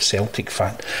massive Celtic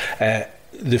fan.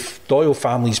 The Doyle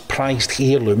family's prized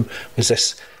heirloom was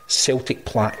this Celtic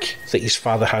plaque that his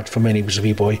father had from when he was a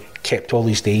wee boy, kept all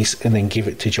his days, and then gave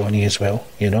it to Johnny as well.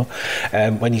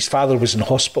 When his father was in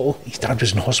hospital, his dad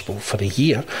was in hospital for a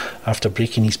year after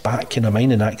breaking his back in a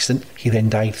mining accident. He then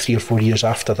died 3 or 4 years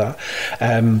after that.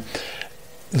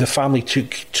 The family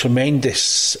took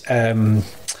tremendous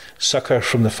succour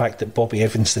from the fact that Bobby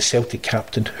Evans, the Celtic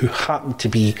captain, who happened to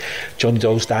be Johnny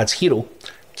Doyle's dad's hero,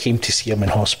 came to see him in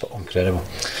hospital. Incredible.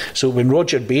 So when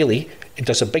Roger Bailey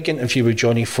does a big interview with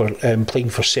Johnny for playing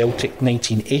for Celtic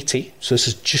 1980, so this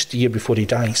is just the year before he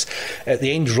dies, at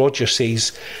the end Roger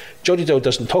says Johnny Doyle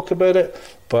doesn't talk about it,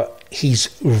 but he's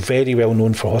very well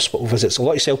known for hospital visits. A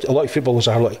lot of footballers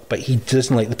are, but he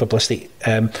doesn't like the publicity.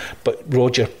 But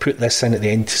Roger put this in at the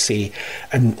end to say,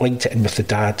 and linked it in with the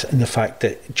dad, and the fact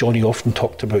that Johnny often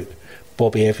talked about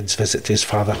Bobby Evans' visit to his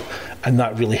father, and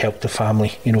that really helped the family,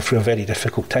 through a very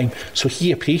difficult time. So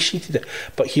he appreciated it,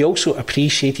 but he also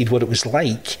appreciated what it was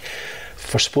like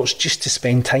for sports just to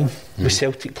spend time with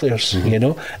Celtic players,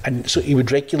 and so he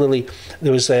would regularly.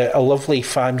 There was a lovely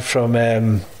fan from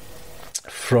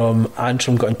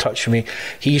Antrim got in touch with me.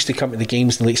 He used to come to the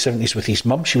games in the late 70s with his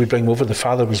mum. She would bring him over. The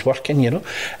father was working,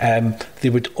 They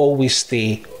would always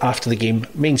stay after the game,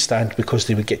 main stand, because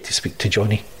they would get to speak to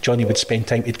Johnny. Johnny would spend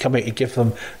time. He'd come out, he'd give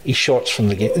them his shorts from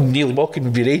the game. Neil Walken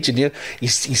would be raging,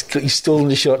 He's stolen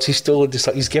the shorts,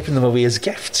 he's giving them away as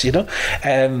gifts,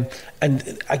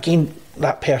 And again,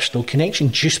 that personal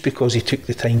connection, just because he took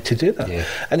the time to do that.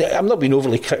 And I'm not being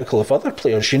overly critical of other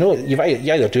players, you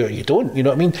either do it or you don't, you know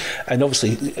what I mean? And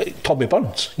obviously Tommy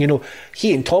Burns,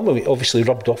 he and Tommy obviously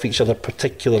rubbed off each other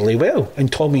particularly well,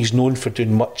 and Tommy's known for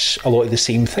doing a lot of the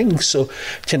same things. So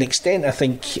to an extent, I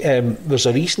think there's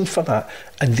a reason for that,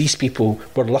 and these people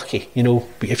were lucky.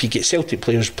 If you get Celtic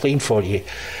players playing for you,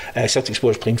 Celtic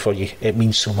sports playing for you, it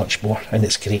means so much more, and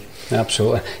it's great.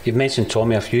 Absolutely. You've mentioned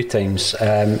Tommy a few times,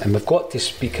 and we've got to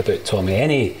speak about Tommy.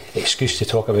 Any excuse to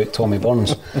talk about Tommy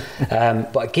Burns.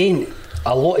 But again,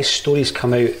 a lot of stories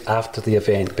come out after the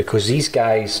event, because these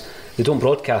guys, they don't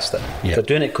broadcast it. They're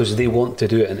doing it because they want to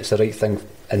do it, and it's the right thing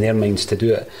in their minds to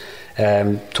do it.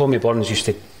 Tommy Burns used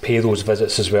to pay those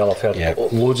visits as well. I've heard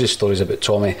loads of stories about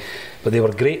Tommy, but they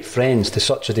were great friends to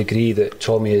such a degree that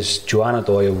Tommy is Joanna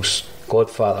Doyle's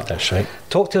godfather. That's right.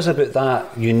 Talk to us about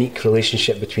that unique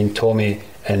relationship between Tommy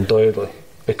and Doyle,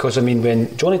 because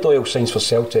when Johnny Doyle signs for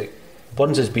Celtic,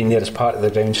 Burns has been there as part of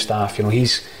the ground staff.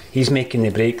 He's making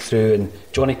the breakthrough, and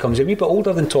Johnny comes a wee bit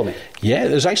older than Tommy. Yeah,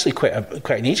 there's actually quite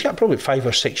an age gap, probably 5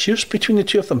 or 6 years between the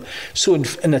two of them. So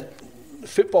in a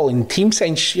footballing team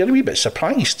sense, you're a wee bit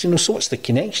surprised, so what's the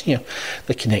connection here?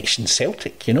 The connection's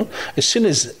Celtic, As soon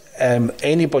as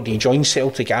anybody joins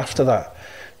Celtic after that,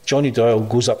 Johnny Doyle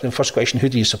goes up and the first question, who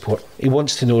do you support? He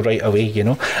wants to know right away,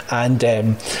 And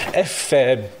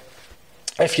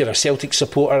if you're a Celtic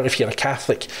supporter, if you're a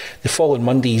Catholic, the following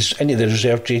Monday's into the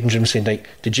reserve training room saying, like,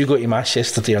 did you go to Mass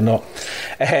yesterday or not?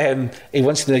 He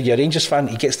wants to know you're a Rangers fan.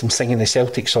 He gets them singing the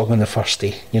Celtic song on the first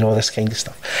day, this kind of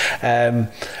stuff.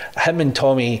 Him and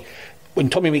Tommy, when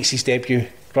Tommy makes his debut,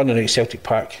 running out of Celtic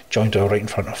Park, Johnny Doyle right in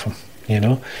front of him.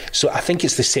 So I think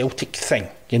it's the Celtic thing.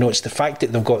 It's the fact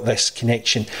that they've got this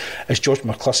connection. As George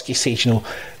McCluskey says,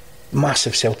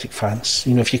 massive Celtic fans.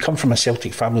 If you come from a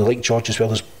Celtic family like George as well,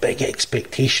 there's big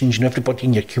expectations. Everybody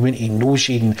in your community knows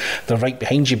you and they're right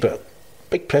behind you. But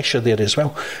big pressure there as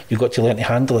well. You've got to learn to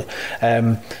handle it.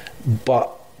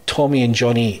 But Tommy and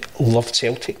Johnny loved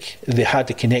Celtic. They had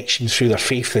a connection through their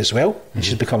faith as well, which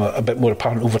has become a bit more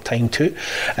apparent over time too.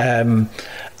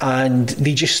 And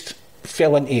they just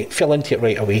fell into it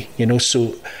right away, you know.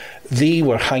 So they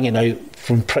were hanging out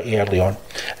from pretty early on.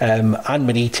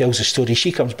 Anne-Marie tells the story.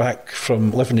 She comes back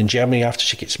from living in Germany after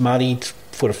she gets married,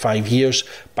 4 or 5 years,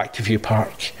 back to View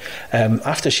Park.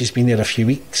 After she's been there a few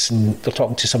weeks and they're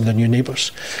talking to some of their new neighbours,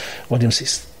 one of them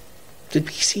says, "Did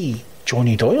we see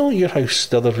Johnny Doyle at your house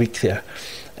the other week there?"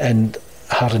 And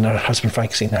her and her husband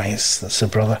Frank saying, that's her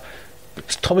brother.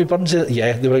 "Is Tommy Burns there?"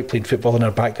 "Yeah, they were out playing football in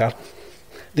our back garden."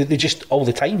 They just all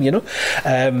the time, you know.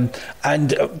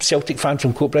 And a Celtic fan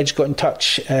from Coatbridge got in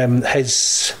touch.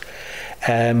 His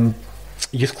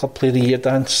Youth Club Player of the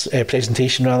Year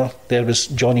presentation rather, there was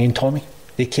Johnny and Tommy.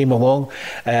 They came along.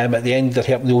 At the end, they're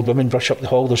helping the old women brush up the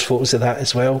hall. There's photos of that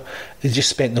as well. They just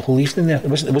spent the whole evening there. It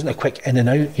wasn't a quick in and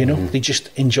out, you know. They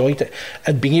just enjoyed it,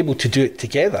 and being able to do it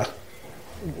together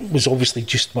was obviously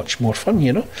just much more fun,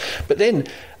 you know. But then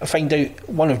I find out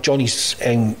one of Johnny's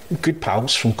good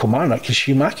pals from Kilmarnock is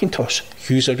Hugh McIntosh,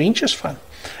 who's a Rangers fan.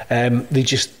 They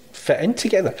just fit in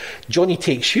together. Johnny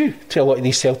takes Hugh to a lot of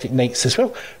these Celtic nights as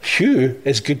well. Hugh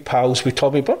is good pals with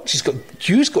Tommy Burns.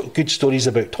 Hugh's got good stories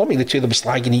about Tommy, the two of them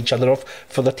slagging each other off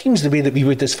for their teams the way that we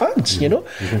would as fans, you know.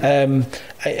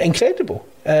 Incredible.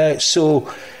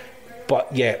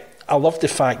 But yeah, I love the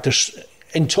fact there's,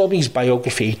 in Tommy's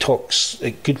biography, he talks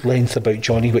at good length about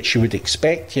Johnny, which you would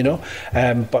expect, you know.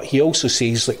 But he also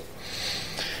says, like,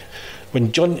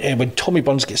 when Tommy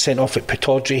Burns gets sent off at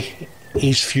Pittodrie,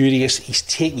 he's furious. He's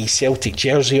taking his Celtic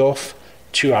jersey off,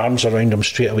 2 arms around him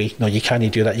straight away. "No, you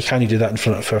can't do that. You can't do that in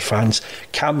front of our fans."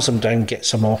 Calms him down,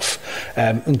 gets him off.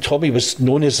 And Tommy was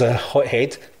known as a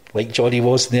hothead, like Johnny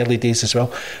was in the early days as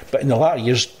well. But in the latter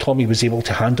years, Tommy was able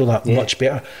to handle that much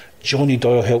better. Johnny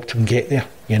Doyle helped him get there,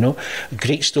 you know. A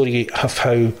great story of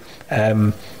how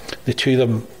the two of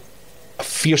them, a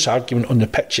fierce argument on the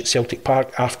pitch at Celtic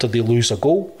Park after they lose a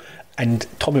goal, and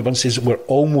Tommy Burns says, "We're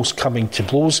almost coming to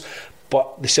blows,"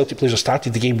 but the Celtic players have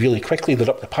started the game really quickly. They're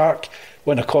up the park,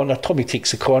 win a corner, Tommy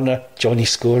takes the corner, Johnny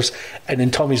scores, and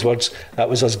in Tommy's words, "That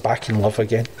was us back in love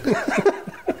again."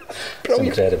 It's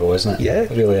incredible, isn't it? Yeah,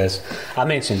 it really is. I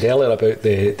mentioned earlier about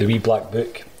the wee black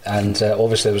book, and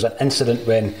obviously there was an incident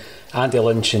when Andy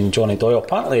Lynch and Johnny Doyle,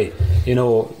 apparently, you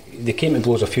know, they came to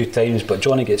blows a few times, but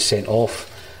Johnny gets sent off.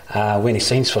 When he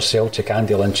signs for Celtic,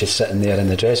 Andy Lynch is sitting there in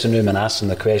the dressing room and asking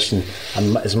the question,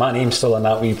 "Is my name still in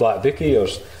that wee black book of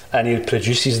yours?" And he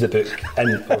produces the book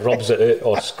and rubs it out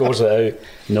or scores it out.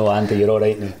 "No, Andy, you're all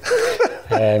right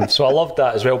now." So I loved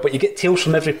that as well. But you get tales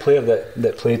from every player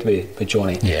that played with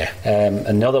Johnny. Yeah.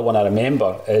 And the other one I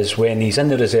remember is when he's in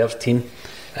the reserve team,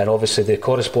 and obviously the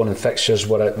corresponding fixtures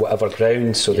were at whatever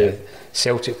ground, so the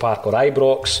Celtic Park or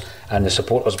Ibrox, and the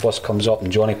supporters bus comes up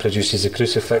and Johnny produces the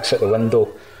crucifix at the window.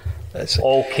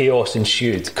 All chaos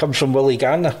ensued. Comes from Willie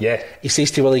Garner. Yeah. He says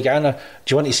to Willie Garner,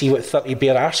 "Do you want to see what 30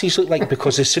 bare arses look like?"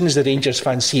 Because as soon as the Rangers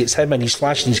fans see it's him and he's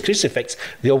flashing his crucifix,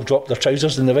 they all drop their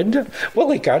trousers in the window.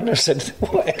 Willie Garner said,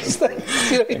 "What is this?"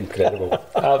 Incredible.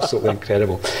 Absolutely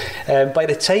incredible. By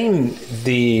the time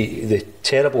the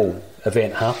terrible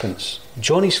event happens,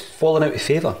 Johnny's fallen out of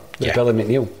favour with Billy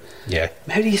McNeill. Yeah.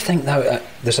 How do you think now?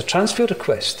 There's a transfer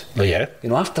request. Oh, yeah. You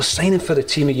know, after signing for the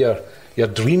team of your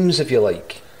dreams, if you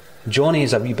like, Johnny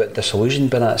is a wee bit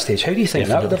disillusioned by that stage. How do you think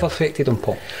that would have affected him,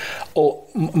 Paul? Oh,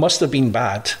 must have been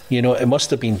bad. You know, it must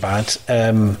have been bad.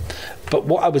 But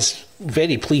what I was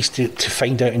very pleased to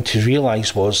find out and to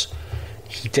realise was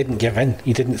he didn't give in.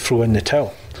 He didn't throw in the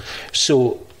towel.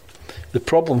 So the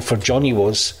problem for Johnny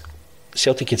was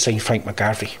Celtic had signed Frank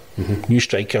McGarvey, new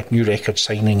striker, new record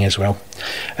signing as well.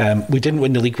 We didn't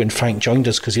win the league when Frank joined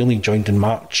us because he only joined in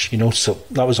March, you know, so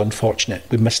that was unfortunate.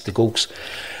 We missed the goals.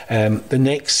 The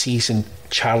next season,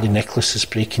 Charlie Nicholas is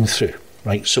breaking through,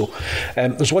 right? So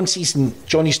there's one season,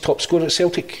 Johnny's top scorer at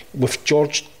Celtic with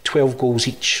George, 12 goals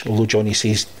each, although Johnny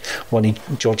says one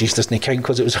of George's doesn't count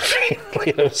because it was a friendly,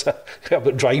 it was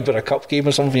a drive or a cup game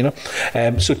or something, you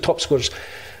know. So top scorers,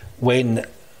 when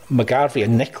McGarvey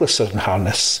and Nicholas are in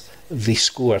harness, they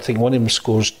score. I think one of them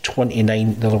scores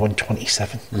 29, the other one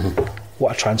 27.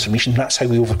 What a transformation. That's how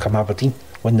we overcome Aberdeen,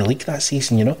 win the league that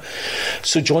season, you know.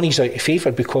 So Johnny's out of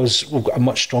favour because we've got a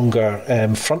much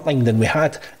stronger front line than we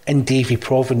had, and Davy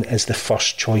Provan is the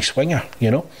first choice winger,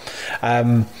 you know.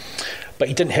 But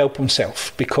he didn't help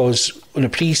himself because on a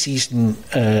pre-season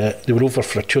they were over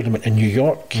for a tournament in New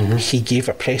York. He gave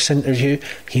a press interview.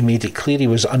 He made it clear he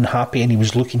was unhappy and he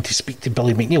was looking to speak to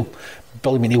Billy McNeill.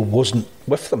 Billy McNeill wasn't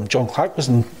with them. John Clark was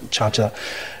in charge of that.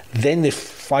 Then they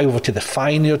fly over to the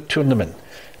Feyenoord tournament,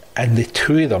 and the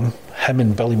two of them, him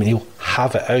and Billy McNeil,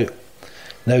 have it out.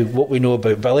 Now, what we know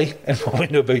about Billy and what we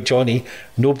know about Johnny,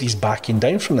 nobody's backing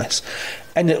down from this.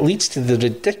 And it leads to the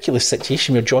ridiculous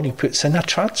situation where Johnny puts in a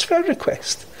transfer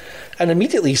request. And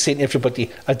immediately he's saying to everybody,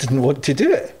 I didn't want to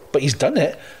do it. But he's done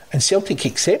it, and Celtic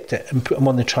accept it and put him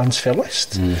on the transfer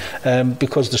list.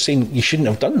 Because they're saying, you shouldn't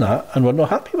have done that, and we're not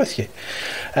happy with you.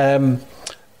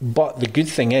 But the good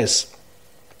thing is,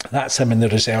 that's him in the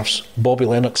reserves. Bobby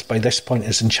Lennox, by this point,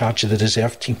 is in charge of the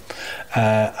reserve team.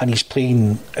 And he's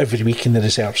playing every week in the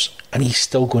reserves. And he's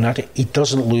still going at it. He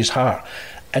doesn't lose heart.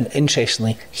 And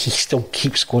interestingly, he still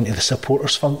keeps going to the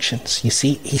supporters' functions. You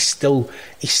see, he's still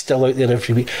out there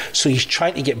every week. So he's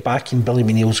trying to get back in Billy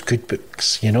McNeil's good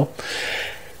books, you know.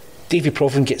 Davy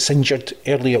Provan gets injured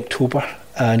early October.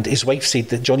 And his wife said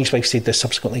that, Johnny's wife said this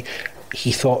subsequently,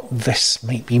 he thought, this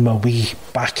might be my way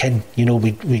back in, you know,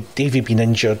 with Davy being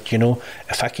injured, you know,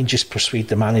 if I can just persuade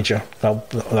the manager,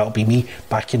 that'll be me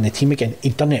back in the team again.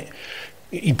 He'd done it.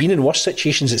 He'd been in worse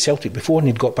situations at Celtic before, and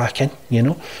he'd got back in, you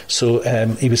know, so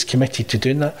he was committed to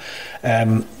doing that.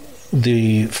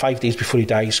 The 5 days before he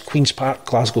dies, Queen's Park,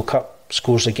 Glasgow Cup,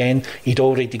 scores again. He'd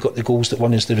already got the goals that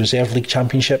won us the Reserve League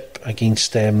Championship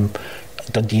against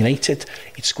Dundee United.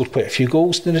 He'd scored quite a few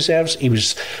goals in the reserves.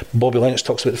 Bobby Lennox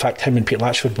talks about the fact him and Peter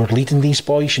Latchford were leading these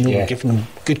boys, you know, giving them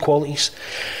good qualities.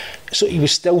 So he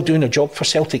was still doing a job for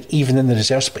Celtic, even in the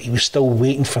reserves, but he was still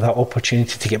waiting for that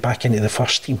opportunity to get back into the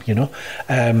first team, you know.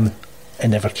 It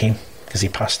never came, because he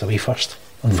passed away first,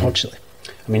 unfortunately.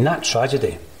 I mean, that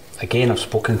tragedy, again, I've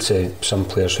spoken to some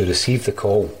players who received the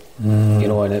call, you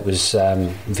know, and it was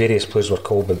various players were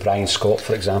called by Brian Scott,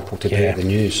 for example, to break the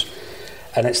news.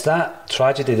 And it's that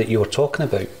tragedy that you were talking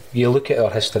about. You look at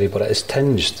our history, but it is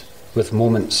tinged with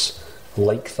moments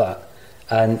like that.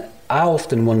 And I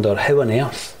often wonder, how on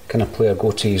earth can a player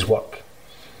go to his work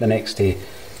the next day,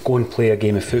 go and play a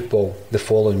game of football the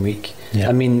following week?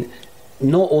 I mean,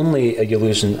 not only are you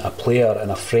losing a player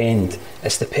and a friend,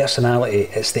 it's the personality,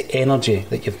 it's the energy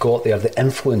that you've got there, the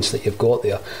influence that you've got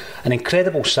there. An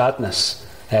incredible sadness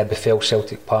befell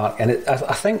Celtic Park, and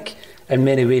I think in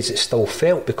many ways it's still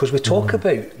felt, because we talk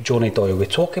about Johnny Doyle, we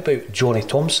talk about Johnny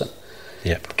Thompson,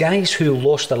 guys who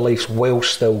lost their lives while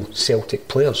still Celtic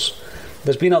players.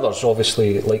 There's been others,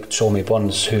 obviously, like Tommy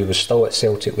Burns, who was still at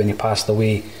Celtic when he passed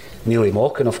away. Neely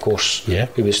Mockin, of course,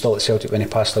 who was still at Celtic when he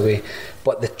passed away.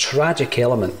 But the tragic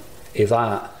element of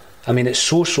that, I mean, it's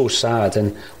so sad.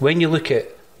 And when you look at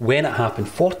when it happened,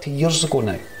 40 years ago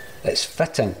now, it's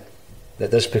fitting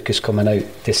that this book is coming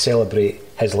out to celebrate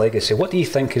his legacy. What do you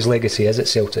think his legacy is at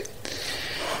Celtic?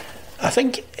 I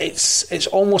think it's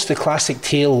almost the classic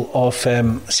tale of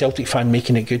Celtic fan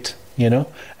making it good. You know,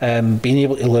 being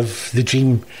able to live the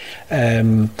dream,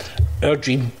 our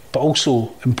dream, but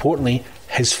also importantly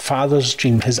his father's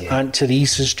dream, his Aunt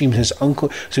Teresa's dream, his uncle.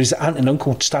 So his aunt and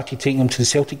uncle started taking him to the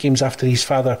Celtic games after his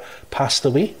father passed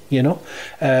away. You know,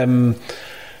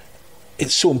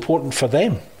 it's so important for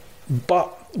them.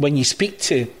 But when you speak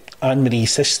to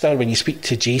Anne-Marie's sister, when you speak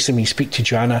to Jason, when you speak to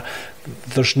Joanna,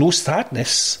 there's no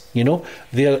sadness, you know.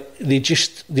 They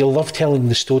love telling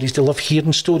the stories, they love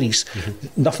hearing stories.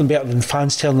 Nothing better than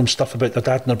fans telling them stuff about their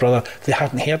dad and their brother they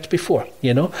hadn't heard before,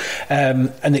 you know.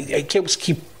 And it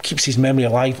keeps his memory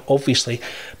alive, obviously,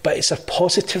 but it's a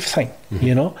positive thing,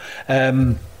 you know.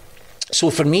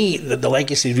 So for me, the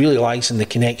legacy really lies in the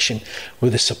connection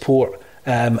with the support,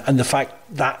 and the fact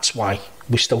that's why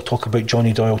we still talk about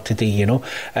Johnny Doyle today, you know,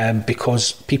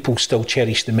 because people still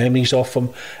cherish the memories of him,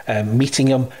 meeting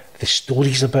him, the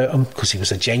stories about him, because he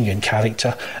was a genuine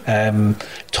character.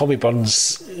 Tommy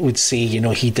Burns would say, you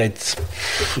know, he did,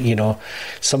 you know,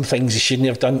 some things he shouldn't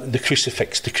have done. The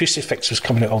crucifix was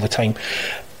coming out all the time.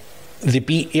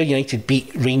 Ayr United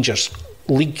beat Rangers,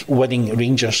 league-winning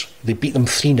Rangers. They beat them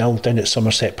 3-0 down at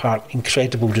Somerset Park.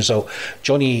 Incredible result.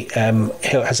 Johnny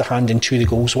has a hand in two of the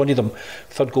goals. One of them,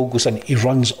 third goal goes in, he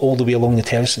runs all the way along the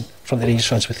terrace in front of the Rangers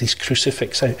fans with his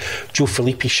crucifix out. Joe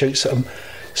Filippi shouts at him,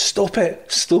 stop it,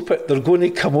 they're going to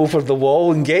come over the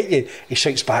wall and get you. He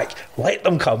shouts back, let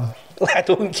them come, I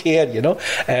don't care, you know.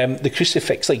 The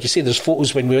crucifix, like you say, there's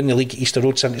photos when we were in the league at Easter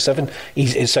Road 77,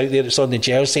 it's out there, it's on the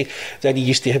jersey. Then he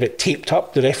used to have it taped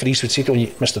up. The referees would say to him,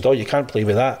 Mr. Doyle, you can't play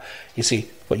with that. You say,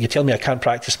 well, you tell me I can't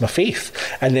practice my faith.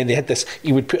 And then they had this,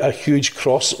 he would put a huge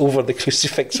cross over the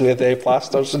crucifix with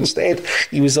plasters instead.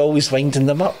 He was always winding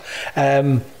them up.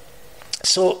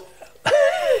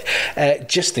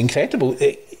 Just incredible.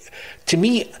 To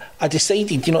me, I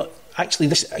decided, you know, actually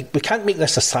we can't make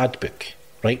this a sad book.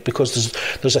 right? Because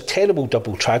there's a terrible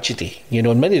double tragedy. You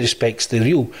know, in many respects, the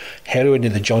real heroine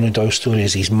of the Johnny Doyle story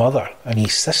is his mother and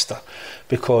his sister,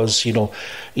 because, you know,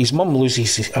 his mum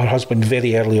loses her husband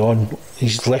very early on.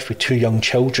 He's left with 2 young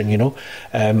children, you know.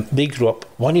 They grew up.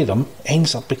 One of them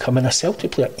ends up becoming a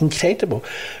Celtic player. Incredible.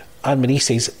 Anne-Marie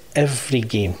says every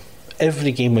game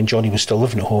when Johnny was still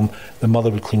living at home, the mother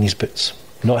would clean his boots.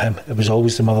 Not him. It was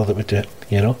always the mother that would do it,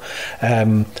 you know.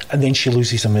 And then she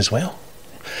loses him as well.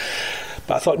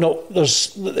 But I thought, no,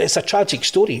 it's a tragic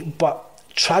story, but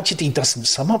tragedy doesn't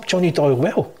sum up Johnny Doyle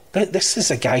well. This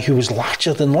is a guy who was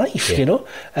larger than life, you know.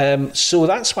 So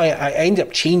that's why I ended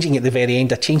up changing at the very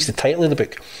end. I changed the title of the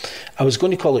book. I was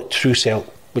going to call it True Celt,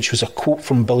 which was a quote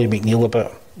from Billy McNeill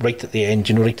about right at the end,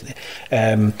 you know,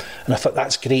 and I thought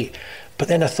that's great. But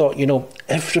then I thought, you know,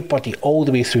 everybody all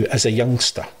the way through as a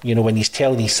youngster, you know, when he's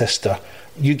telling his sister,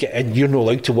 you get in, you're not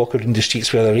allowed to walk around the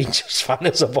streets with a Rangers fan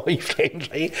as a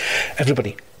boyfriend, right?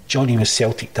 Everybody, Johnny was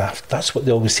Celtic daft. That's what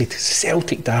they always say,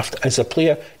 Celtic daft. As a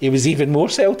player, he was even more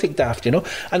Celtic daft, you know.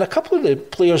 And a couple of the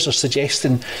players are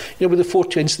suggesting, you know, with the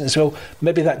 4-2 incident as well,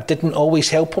 maybe that didn't always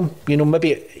help him. You know,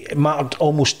 maybe it mattered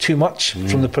almost too much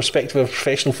from the perspective of a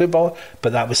professional footballer,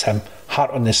 but that was him.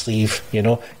 Heart on the sleeve, you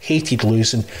know, hated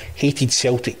losing, hated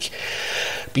Celtic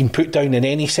being put down in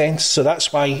any sense. So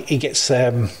that's why he gets...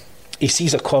 he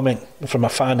sees a comment from a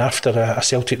fan after a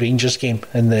Celtic Rangers game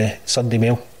in the Sunday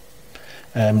Mail.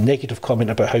 Negative comment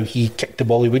about how he kicked the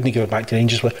ball. He wouldn't give it back to the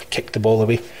Rangers, but kicked the ball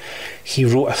away. He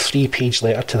wrote a 3-page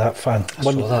letter to that fan.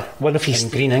 One of his, in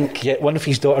green ink. Yeah, one of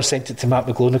his daughters sent it to Matt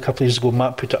McGlone a couple of years ago.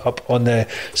 Matt put it up on the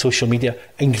social media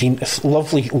in green. It's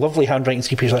lovely handwriting,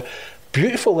 3-page letter.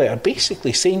 Beautiful letter,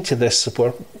 basically saying to this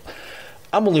supporter,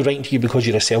 I'm only writing to you because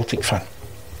you're a Celtic fan,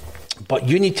 but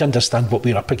you need to understand what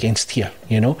we're up against here,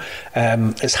 you know.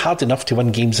 It's hard enough to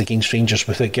win games against Rangers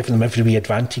without giving them every wee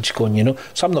advantage going, you know,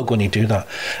 so I'm not going to do that.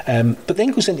 But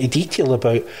then goes into detail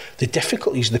about the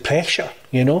difficulties, the pressure,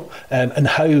 you know, and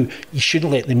how you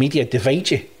shouldn't let the media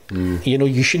divide you. You know,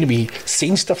 you shouldn't be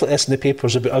saying stuff like this in the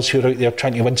papers about us who are out there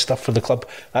trying to win stuff for the club.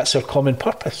 That's our common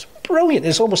purpose. Brilliant.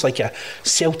 It's almost like a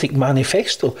Celtic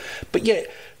manifesto. But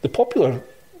yet the popular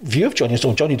view of Johnny is,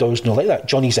 oh, Johnny Doyle's not like that.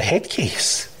 Johnny's a head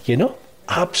case, you know.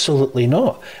 Absolutely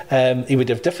not. He would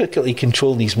have difficulty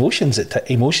controlling his emotions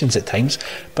at times,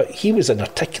 but he was an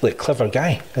articulate, clever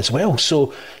guy as well.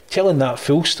 So telling that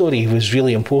full story was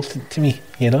really important to me,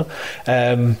 you know.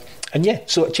 And yeah,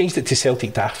 so I changed it to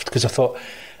Celtic Daft because I thought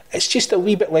it's just a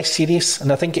wee bit less serious,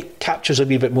 and I think it captures a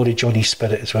wee bit more of Johnny's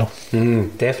spirit as well.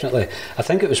 Definitely. I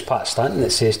think it was Pat Stanton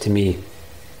that says to me,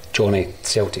 Johnny,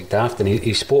 Celtic Daft, and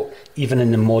he spoke, even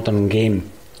in the modern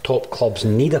game, top clubs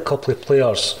need a couple of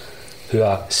players who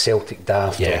are Celtic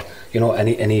daft, yeah. Or, you know,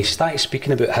 and he started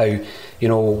speaking about how, you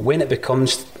know, when it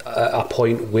becomes a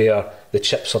point where the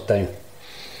chips are down,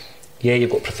 yeah,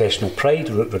 you've got professional pride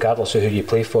regardless of who you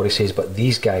play for, he says, but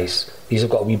these guys, these have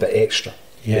got a wee bit extra,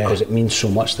 yeah, because it means so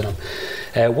much to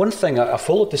them. One thing, I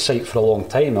followed the site for a long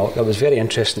time. It was very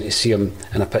interesting to see him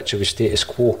in a picture with Status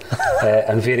Quo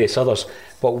and various others.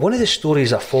 But one of the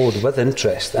stories I followed with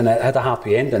interest, and it had a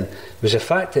happy ending, was the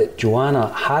fact that Joanna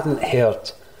hadn't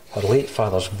heard her late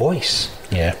father's voice.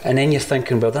 Yeah. And then you're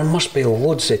thinking, well, there must be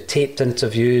loads of taped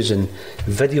interviews and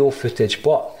video footage,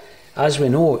 but as we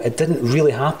know, it didn't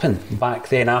really happen back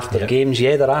then after games.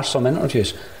 Yeah, there are some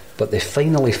interviews, but they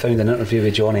finally found an interview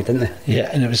with Johnny, didn't they? Yeah,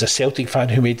 and it was a Celtic fan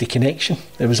who made the connection.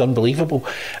 It was unbelievable.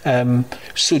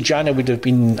 So Jana would have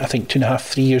been, I think, 2.5,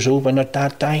 3 years old when her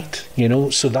dad died, you know,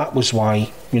 so that was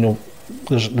why, you know,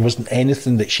 there wasn't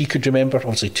anything that she could remember,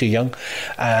 obviously too young,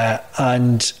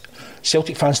 and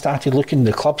Celtic fans started looking,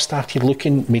 the club started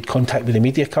looking, made contact with the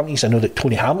media companies. I know that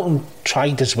Tony Hamilton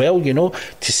tried as well, you know,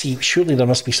 to see, surely there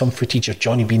must be some footage of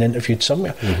Johnny being interviewed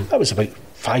somewhere. That was about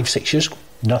 5-6 years ago.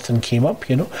 Nothing came up,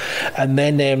 you know. And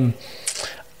then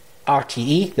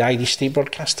RTE, the Irish state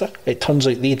broadcaster, it turns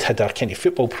out they'd had a kind of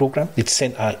football programme. They'd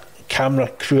sent a camera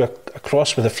crew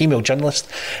across with a female journalist,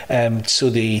 so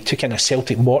they took in a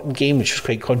Celtic Morton game, which was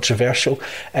quite controversial,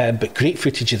 but great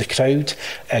footage of the crowd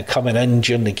coming in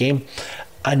during the game.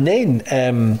 And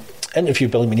then interview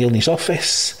Billy McNeill in his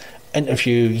office,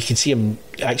 you can see him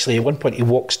actually at one point he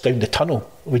walks down the tunnel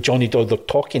with Johnny Doyle. They're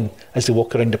talking as they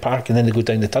walk around the park, and then they go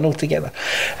down the tunnel together.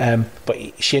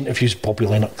 But she interviews Bobby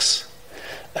Lennox,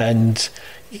 and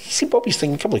you see Bobby's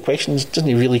thinking a couple of questions, doesn't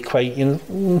he really quite, you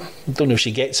know, don't know if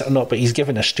she gets it or not, but he's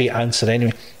given a straight answer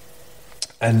anyway.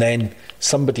 And then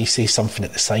somebody says something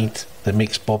at the side that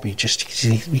makes Bobby just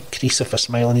he crease off a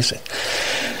smile, and he said,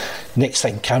 next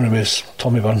thing, camera moves,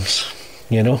 Tommy Burns,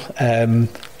 you know,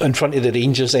 in front of the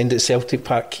Rangers end at Celtic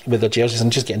Park with their jerseys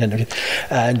and just getting interviewed.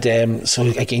 And so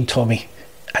again, Tommy,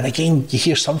 And again, you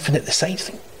hear something at the side,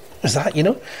 think, is that, you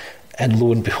know? And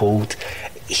lo and behold,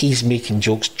 he's making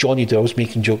jokes. Johnny Doyle's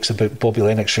making jokes about Bobby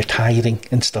Lennox retiring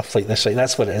and stuff like this, right?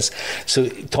 That's what it is. So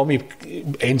Tommy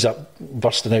ends up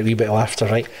bursting out a wee bit of laughter,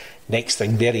 right? Next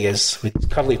thing, there he is with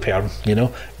curly perm, you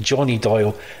know, Johnny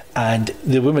Doyle. And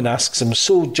the woman asks him,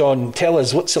 so John, tell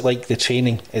us, what's it like, the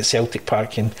training at Celtic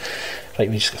Park? And right,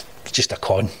 we just a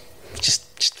con,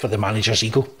 just for the manager's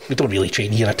ego. We don't really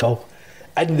train here at all.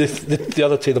 And the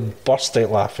other two, they burst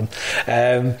out laughing.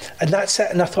 And that's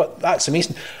it. And I thought, that's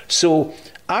amazing. So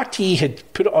RTE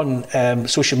had put it on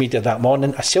social media that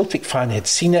morning. A Celtic fan had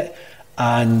seen it,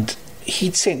 and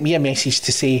he'd sent me a message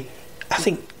to say, I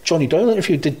think Johnny Doyle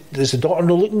interviewed, is the daughter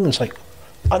no looking? It's like,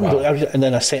 unbelievable. Wow. And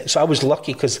then so I was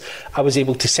lucky because I was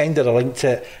able to send her a link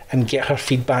to it and get her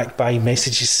feedback by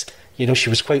messages. You know, she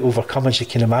was quite overcome, as you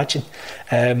can imagine.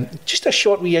 Just a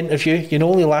short wee interview, you know,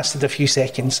 only lasted a few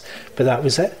seconds, but that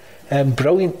was it.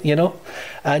 Brilliant, you know.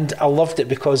 And I loved it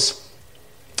because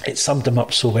it summed him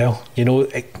up so well, you know,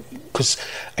 because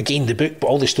again, the book, but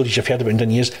all the stories you've heard about in the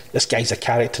years, this guy's a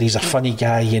character, he's a funny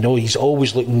guy, you know, he's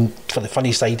always looking for the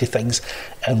funny side of things,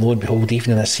 and lo and behold,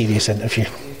 even in a serious interview,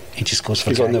 he just goes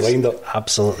for he's gags. On the wind-up.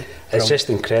 Absolutely. It's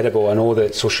just incredible. I know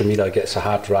that social media gets a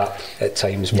hard rap at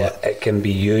times, but it can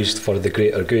be used for the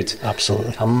greater good.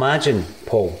 Absolutely. Imagine,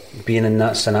 Paul, being in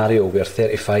that scenario where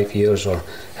 35 years or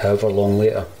however long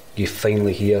later you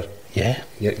finally hear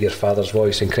your father's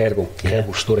voice. Incredible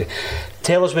story.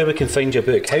 Tell us where we can find your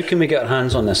book. How can we get our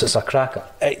hands on this? It's a cracker.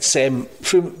 It's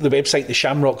through the website,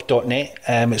 theshamrock.net.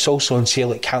 It's also on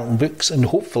sale at Carlton Books, and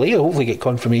hopefully get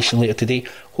confirmation later today,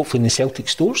 hopefully in the Celtic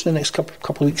stores in the next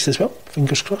couple of weeks as well.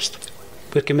 Fingers crossed.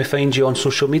 Where can we find you on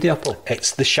social media, Paul?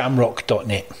 It's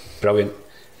theshamrock.net. Brilliant.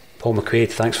 Paul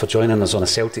McQuade, thanks for joining us on A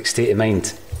Celtic State of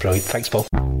Mind. Brilliant. Thanks, Paul.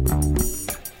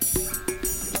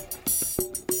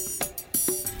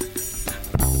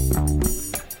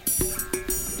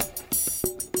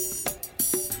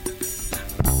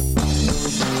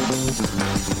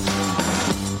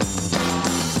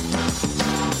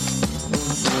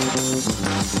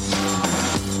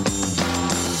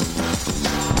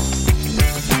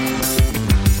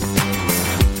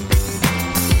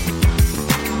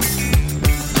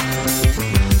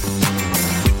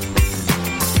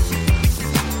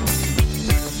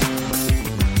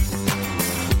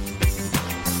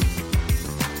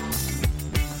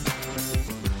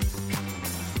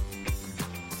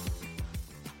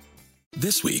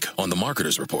 This week on The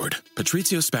Marketer's Report,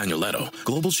 Patrizio Spagnoletto,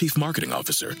 Global Chief Marketing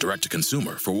Officer,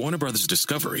 Direct-to-Consumer for Warner Brothers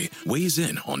Discovery, weighs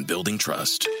in on building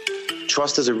trust.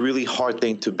 Trust is a really hard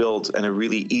thing to build and a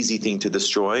really easy thing to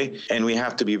destroy, and we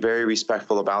have to be very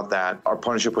respectful about that. Our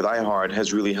partnership with iHeart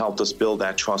has really helped us build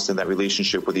that trust and that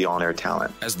relationship with the on-air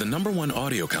talent. As the #1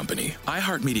 audio company,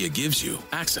 iHeartMedia gives you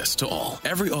access to all.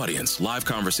 Every audience, live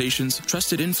conversations,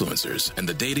 trusted influencers, and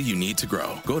the data you need to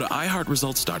grow. Go to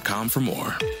iHeartResults.com for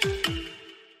more.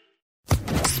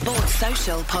 Sports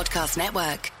Social Podcast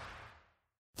Network.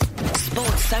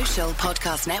 Sports Social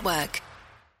Podcast Network.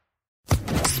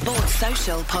 Sports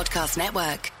Social Podcast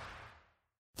Network.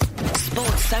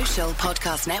 Sports Social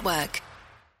Podcast Network.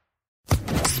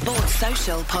 Sports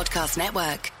Social Podcast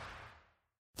Network.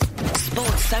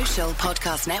 Sports Social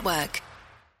Podcast Network.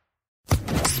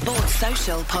 Sports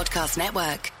Social Podcast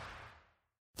Network.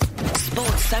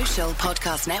 Sports Social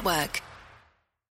Podcast Network.